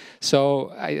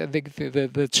 So I think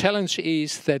the challenge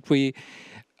is that we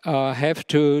have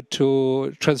to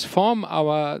transform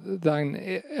our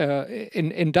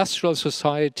industrial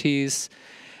societies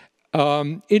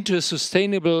into a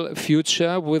sustainable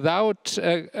future without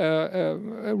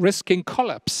risking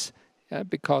collapse.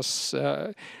 Because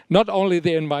not only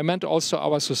the environment, also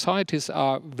our societies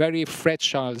are very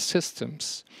fragile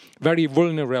systems, very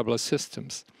vulnerable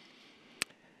systems.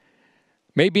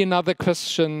 Maybe another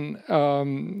question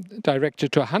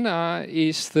directed to Hannah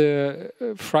is the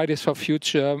Fridays for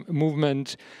Future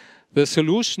movement the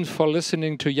solution for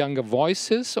listening to younger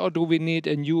voices, or do we need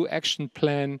a new action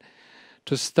plan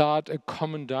to start a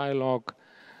common dialogue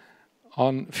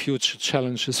on future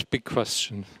challenges? Big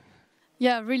question.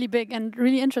 Yeah, really big and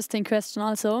really interesting question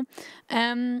also.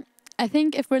 I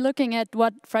think if we're looking at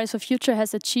what Fridays for Future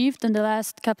has achieved in the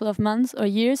last couple of months or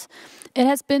years, it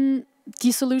has been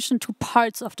the solution to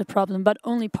parts of the problem, but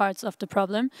only parts of the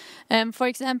problem. For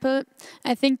example,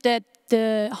 I think that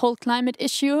the whole climate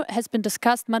issue has been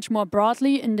discussed much more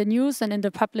broadly in the news and in the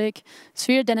public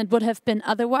sphere than it would have been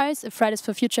otherwise if Fridays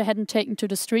for Future hadn't taken to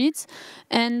the streets.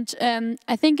 And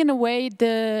I think in a way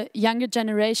the younger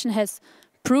generation has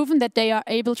proven that they are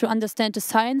able to understand the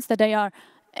science, that they are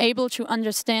able to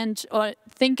understand or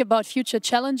think about future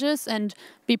challenges and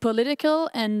be political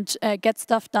and get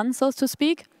stuff done, so to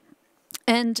speak.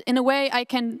 And in a way, I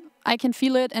can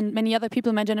feel it, and many other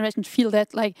people in my generation feel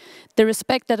that, like, the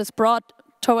respect that is brought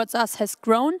towards us has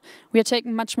grown. We are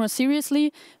taken much more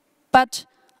seriously, but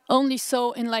only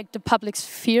so in like the public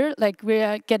sphere. Like, we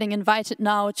are getting invited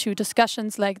now to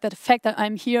discussions like that. The fact that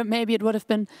I'm here, maybe it would have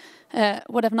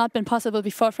not been possible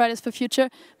before Fridays for Future.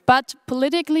 But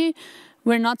politically,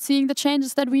 we're not seeing the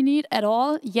changes that we need at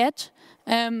all yet.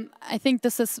 I think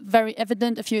this is very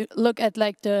evident if you look at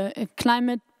like the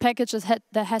climate packages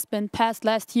that has been passed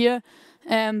last year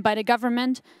by the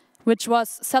government, which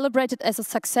was celebrated as a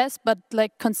success, but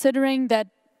like considering that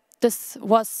this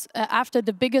was after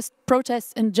the biggest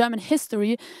protests in German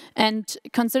history, and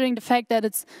considering the fact that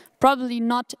it's probably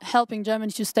not helping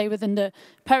Germany to stay within the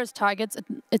Paris targets,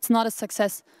 it's not a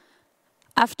success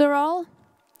after all.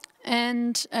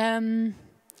 And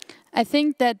I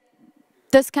think that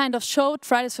this kind of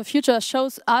Fridays for Future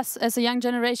shows us as a young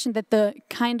generation that the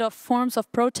kind of forms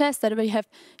of protest that we have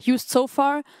used so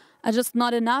far are just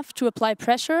not enough to apply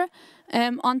pressure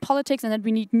on politics, and that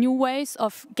we need new ways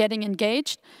of getting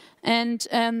engaged. And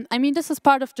I mean, this is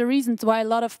part of the reasons why a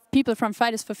lot of people from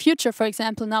Fridays for Future, for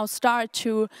example, now start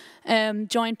to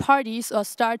join parties or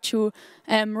start to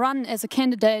run as a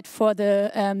candidate for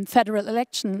the federal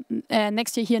election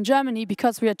next year here in Germany,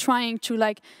 because we are trying to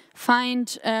like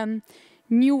find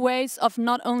new ways of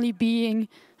not only being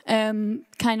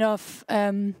kind of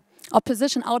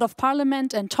opposition out of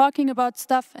parliament and talking about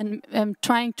stuff and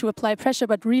trying to apply pressure,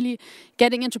 but really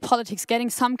getting into politics, getting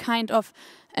some kind of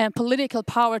political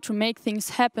power to make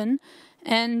things happen.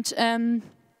 And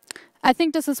I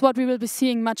think this is what we will be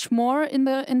seeing much more in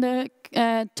the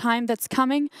time that's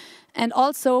coming. And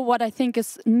also what I think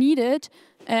is needed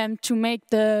to make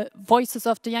the voices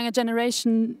of the younger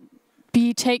generation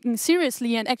be taken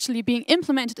seriously and actually being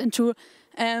implemented into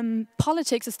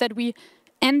politics is that we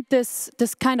end this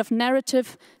kind of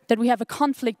narrative that we have a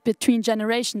conflict between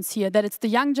generations here, that it's the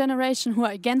young generation who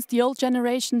are against the old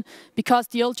generation because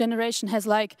the old generation has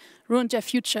like ruined their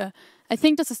future. I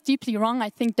think this is deeply wrong.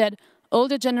 I think that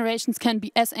older generations can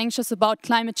be as anxious about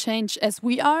climate change as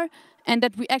we are, and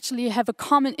that we actually have a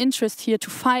common interest here to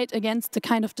fight against the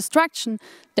kind of destruction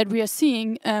that we are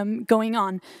seeing going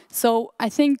on. So I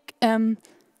think the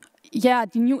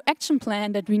new action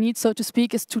plan that we need, so to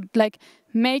speak, is to like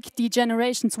make the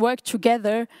generations work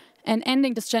together and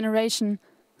ending this generation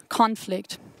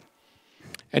conflict.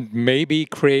 And maybe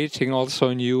creating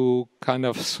also new kind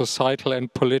of societal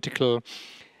and political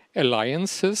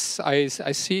alliances. I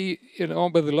see,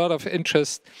 with a lot of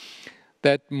interest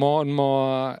that more and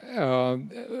more,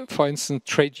 for instance,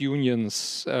 trade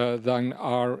unions then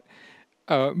are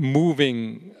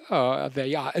moving,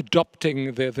 they are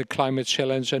adopting the climate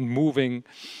challenge and moving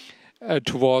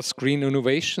towards green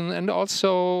innovation, and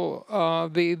also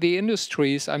the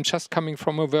industries. I'm just coming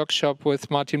from a workshop with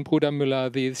Martin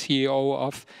Brudermüller, the CEO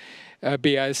of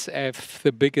BASF,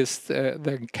 the biggest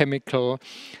the chemical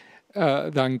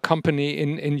company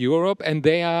in Europe, and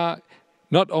they are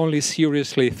not only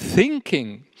seriously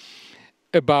thinking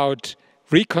about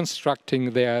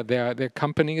reconstructing their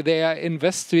company, they are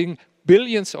investing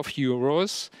billions of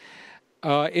euros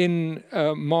in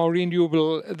more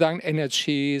renewable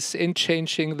energies, in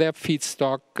changing their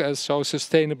feedstock, so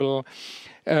sustainable,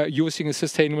 using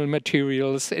sustainable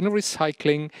materials, in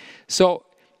recycling. So,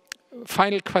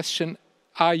 final question,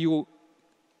 are you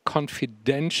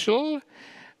confidential?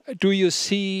 Do you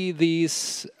see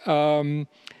these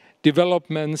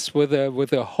developments with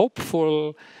a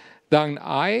hopeful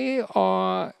eye,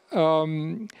 or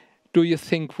do you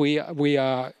think we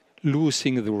are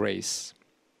losing the race?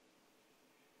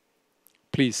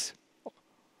 Please,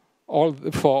 all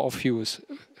four of you,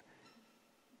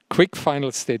 quick final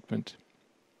statement.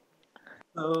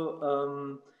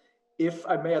 So, if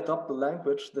I may adopt the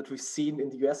language that we've seen in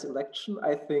the US election,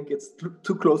 I think it's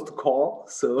too close to call.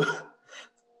 So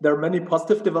there are many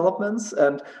positive developments.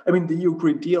 And I mean, the EU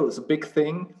Green Deal is a big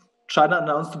thing. China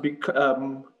announced to be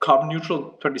carbon neutral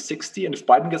in 2060. And if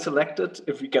Biden gets elected,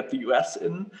 if we get the US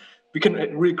in, we can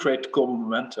really create global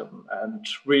momentum and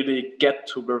really get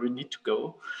to where we need to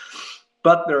go.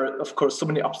 But there are, of course, so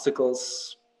many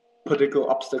obstacles, political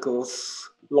obstacles,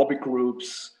 lobby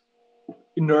groups,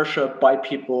 inertia by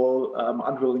people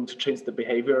unwilling to change their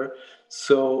behavior.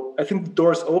 So I think the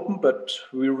door is open, but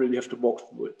we really have to walk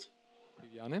through it.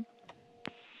 Viviane?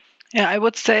 Yeah, I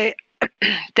would say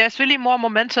there's really more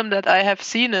momentum that I have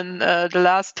seen in the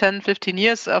last 10, 15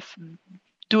 years of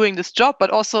doing this job, but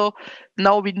also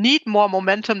now we need more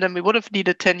momentum than we would have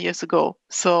needed 10 years ago.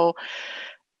 So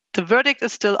the verdict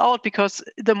is still out because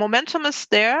the momentum is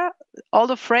there. All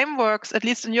the frameworks, at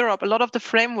least in Europe, a lot of the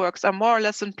frameworks are more or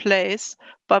less in place,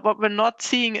 but what we're not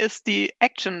seeing is the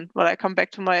action. When I come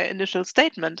back to my initial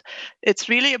statement, it's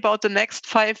really about the next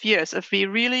 5 years. If we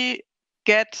really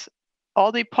get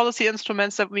all the policy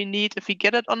instruments that we need, if we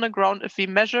get it on the ground, if we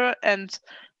measure and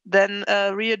then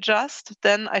readjust,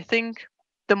 then I think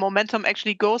the momentum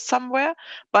actually goes somewhere.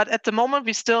 But at the moment,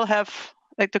 we still have,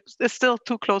 it's still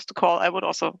too close to call. I would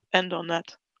also end on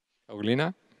that.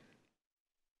 Carolina?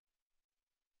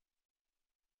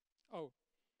 Oh,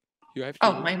 you have to.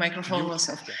 Oh, my microphone was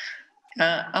off.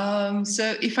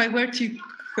 So if I were to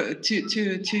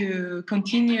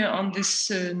continue on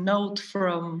this note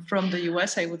from the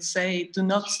US, I would say, do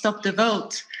not stop the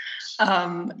vote.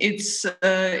 It's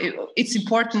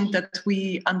important that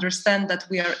we understand that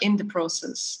we are in the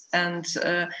process, and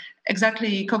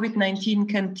exactly COVID-19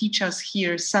 can teach us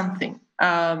here something.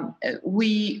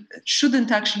 We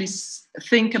shouldn't actually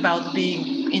think about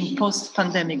being in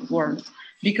post-pandemic world,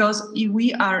 because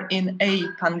we are in a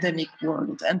pandemic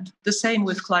world, and the same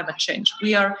with climate change.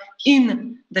 We are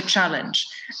in the challenge.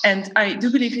 And I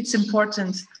do believe it's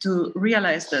important to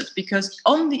realize that, because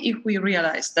only if we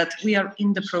realize that we are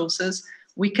in the process,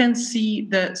 we can see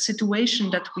the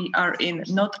situation that we are in,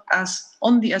 not as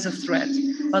only as a threat,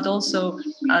 but also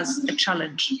as a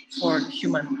challenge for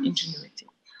human ingenuity.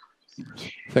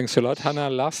 Thanks a lot. Hannah,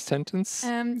 last sentence.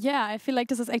 Yeah, I feel like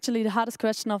this is actually the hardest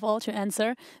question of all to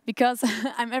answer, because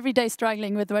I'm every day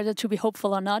struggling with whether to be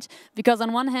hopeful or not. Because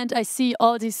on one hand, I see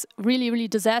all these really, really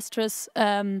disastrous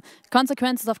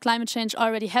consequences of climate change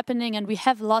already happening, and we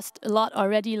have lost a lot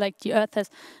already. Like the Earth has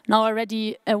now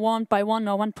already warmed by 1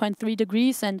 or 1.3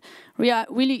 degrees, and we are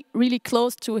really, really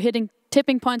close to hitting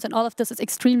tipping points, and all of this is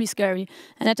extremely scary.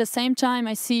 And at the same time,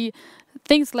 I see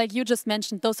things like you just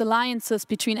mentioned, those alliances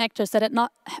between actors that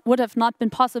would have not been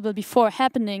possible before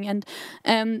happening, and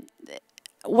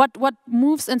what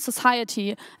moves in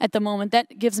society at the moment,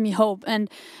 that gives me hope. And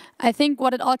I think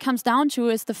what it all comes down to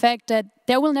is the fact that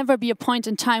there will never be a point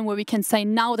in time where we can say,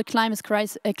 now the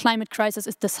climate crisis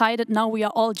is decided, now we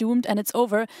are all doomed and it's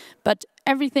over. But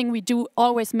everything we do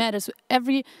always matters.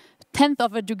 Every 10th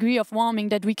of a degree of warming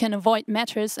that we can avoid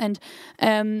matters, and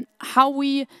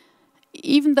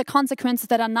even the consequences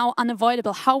that are now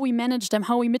unavoidable, how we manage them,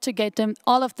 how we mitigate them,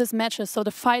 all of this matters. So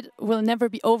the fight will never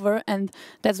be over, and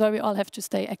that's why we all have to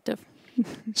stay active.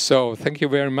 So thank you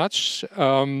very much.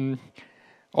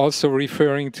 Also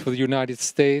referring to the United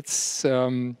States,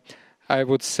 I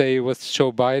would say with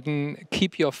Joe Biden,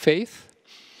 keep your faith.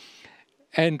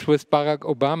 And with Barack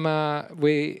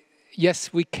Obama,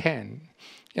 yes, we can.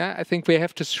 Yeah, I think we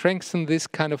have to strengthen this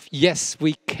kind of yes,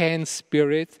 we can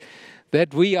spirit,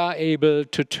 that we are able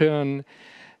to turn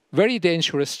very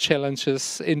dangerous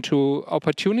challenges into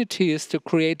opportunities to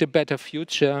create a better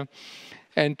future,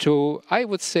 and to, I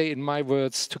would say in my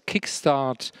words, to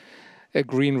kickstart a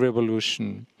green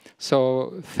revolution.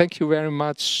 So thank you very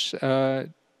much.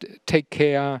 Take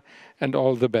care and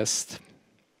all the best.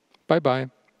 Bye-bye.